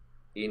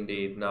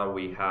indeed now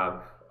we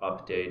have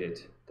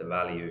updated the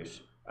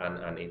values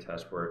and it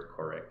has worked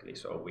correctly.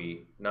 So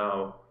we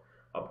now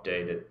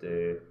updated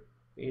the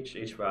each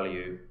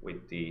value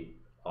with the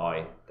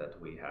I that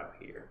we have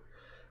here.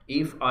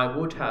 If I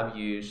would have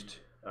used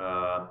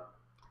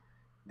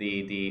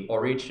the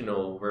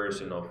original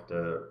version of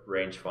the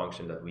range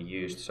function that we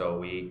used, so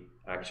we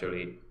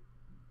actually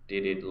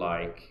did it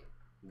like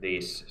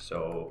this,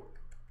 so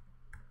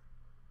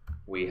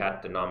we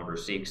had the number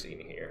 6 in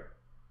here,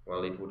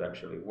 well, it would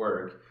actually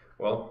work.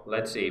 Well,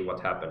 let's see what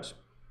happens.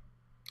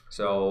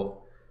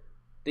 So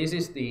this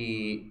is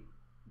the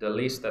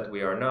list that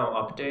we are now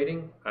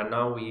updating, and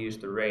now we use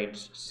the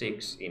range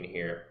 6 in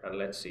here, and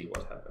let's see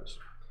what happens.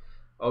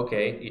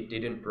 Okay, it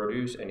didn't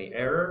produce any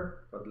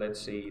error, but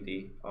let's see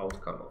the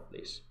outcome of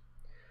this.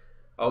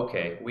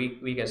 Okay,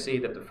 we can see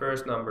that the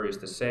first number is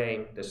the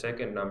same, the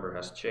second number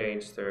has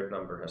changed, third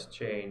number has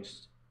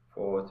changed,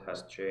 fourth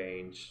has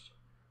changed,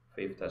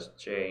 fifth has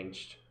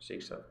changed,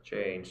 sixth has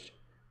changed,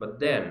 but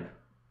then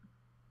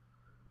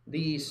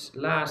these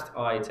last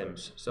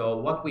items, so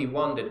what we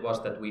wanted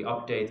was that we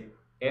update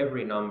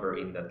every number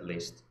in that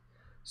list.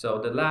 So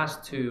the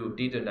last two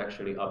didn't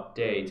actually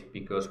update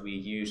because we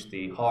used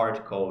the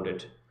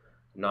hard-coded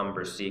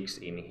number 6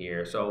 in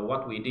here. So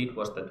what we did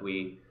was that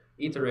we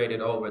iterated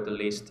over the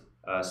list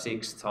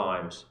 6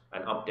 times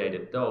and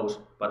updated those,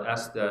 but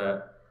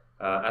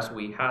as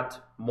we had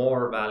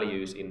more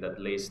values in that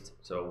list,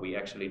 so we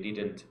actually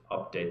didn't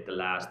update the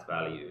last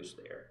values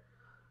there.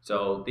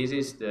 So this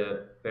is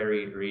the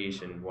very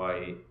reason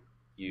why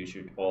you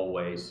should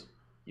always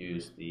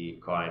use the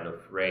kind of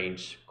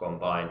range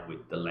combined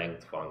with the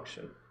length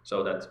function,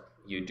 so that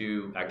you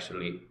do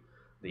actually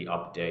the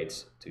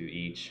updates to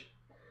each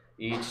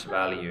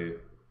value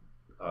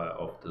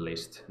of the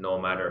list, no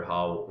matter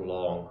how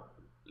long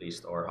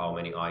list or how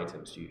many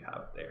items you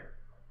have there.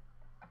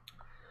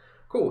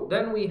 Cool,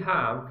 then we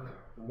have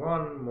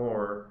one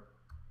more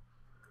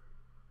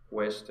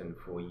question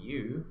for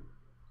you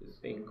to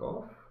think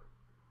of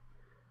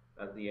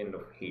at the end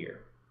of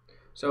here.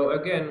 So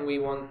again, we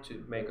want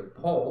to make a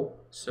poll.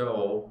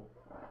 So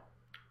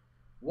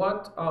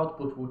what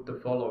output would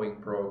the following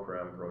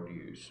program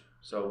produce?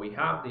 So we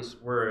have this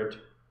word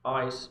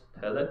ice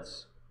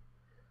pellets,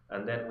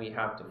 and then we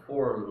have the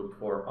for loop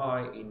for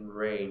I in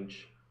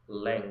range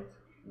length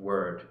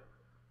word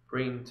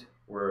print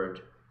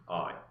word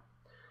I.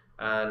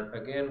 And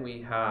again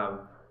we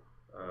have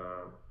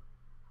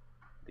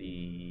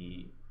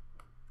the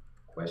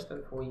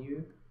question for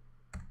you.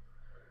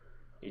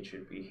 It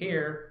should be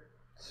here.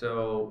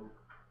 So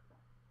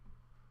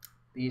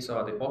these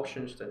are the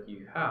options that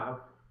you have.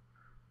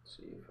 Let's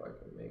see if I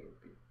can make it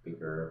a bit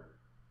bigger.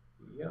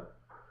 Yeah.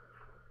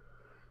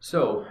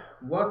 So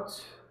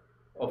what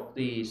of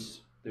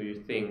these do you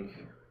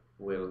think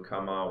will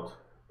come out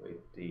with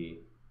the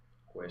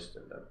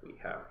question that we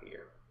have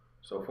here?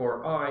 So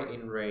for I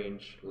in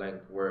range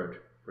length word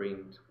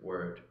print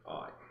word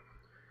I.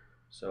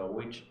 So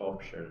which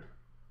option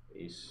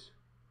is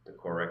the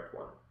correct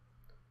one?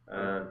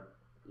 And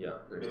yeah,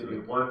 there's maybe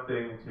one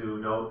thing to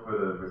note for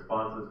the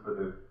responses for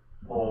the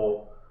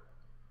poll,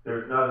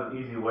 there's not an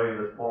easy way in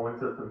this polling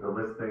system to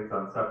list things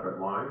on separate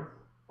lines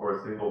for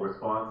a single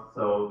response.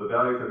 So the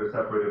values that are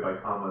separated by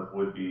commas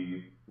would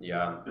be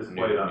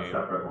displayed on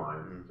separate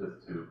lines,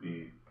 just to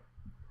be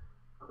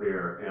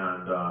clear.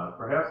 And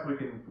perhaps we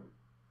can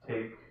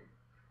take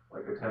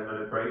like a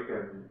 10-minute break,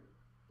 and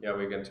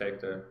we can check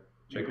the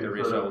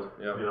result.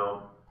 You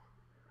know,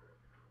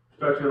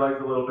 stretch your legs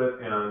a little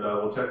bit, and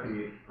we'll check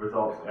the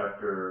results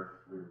after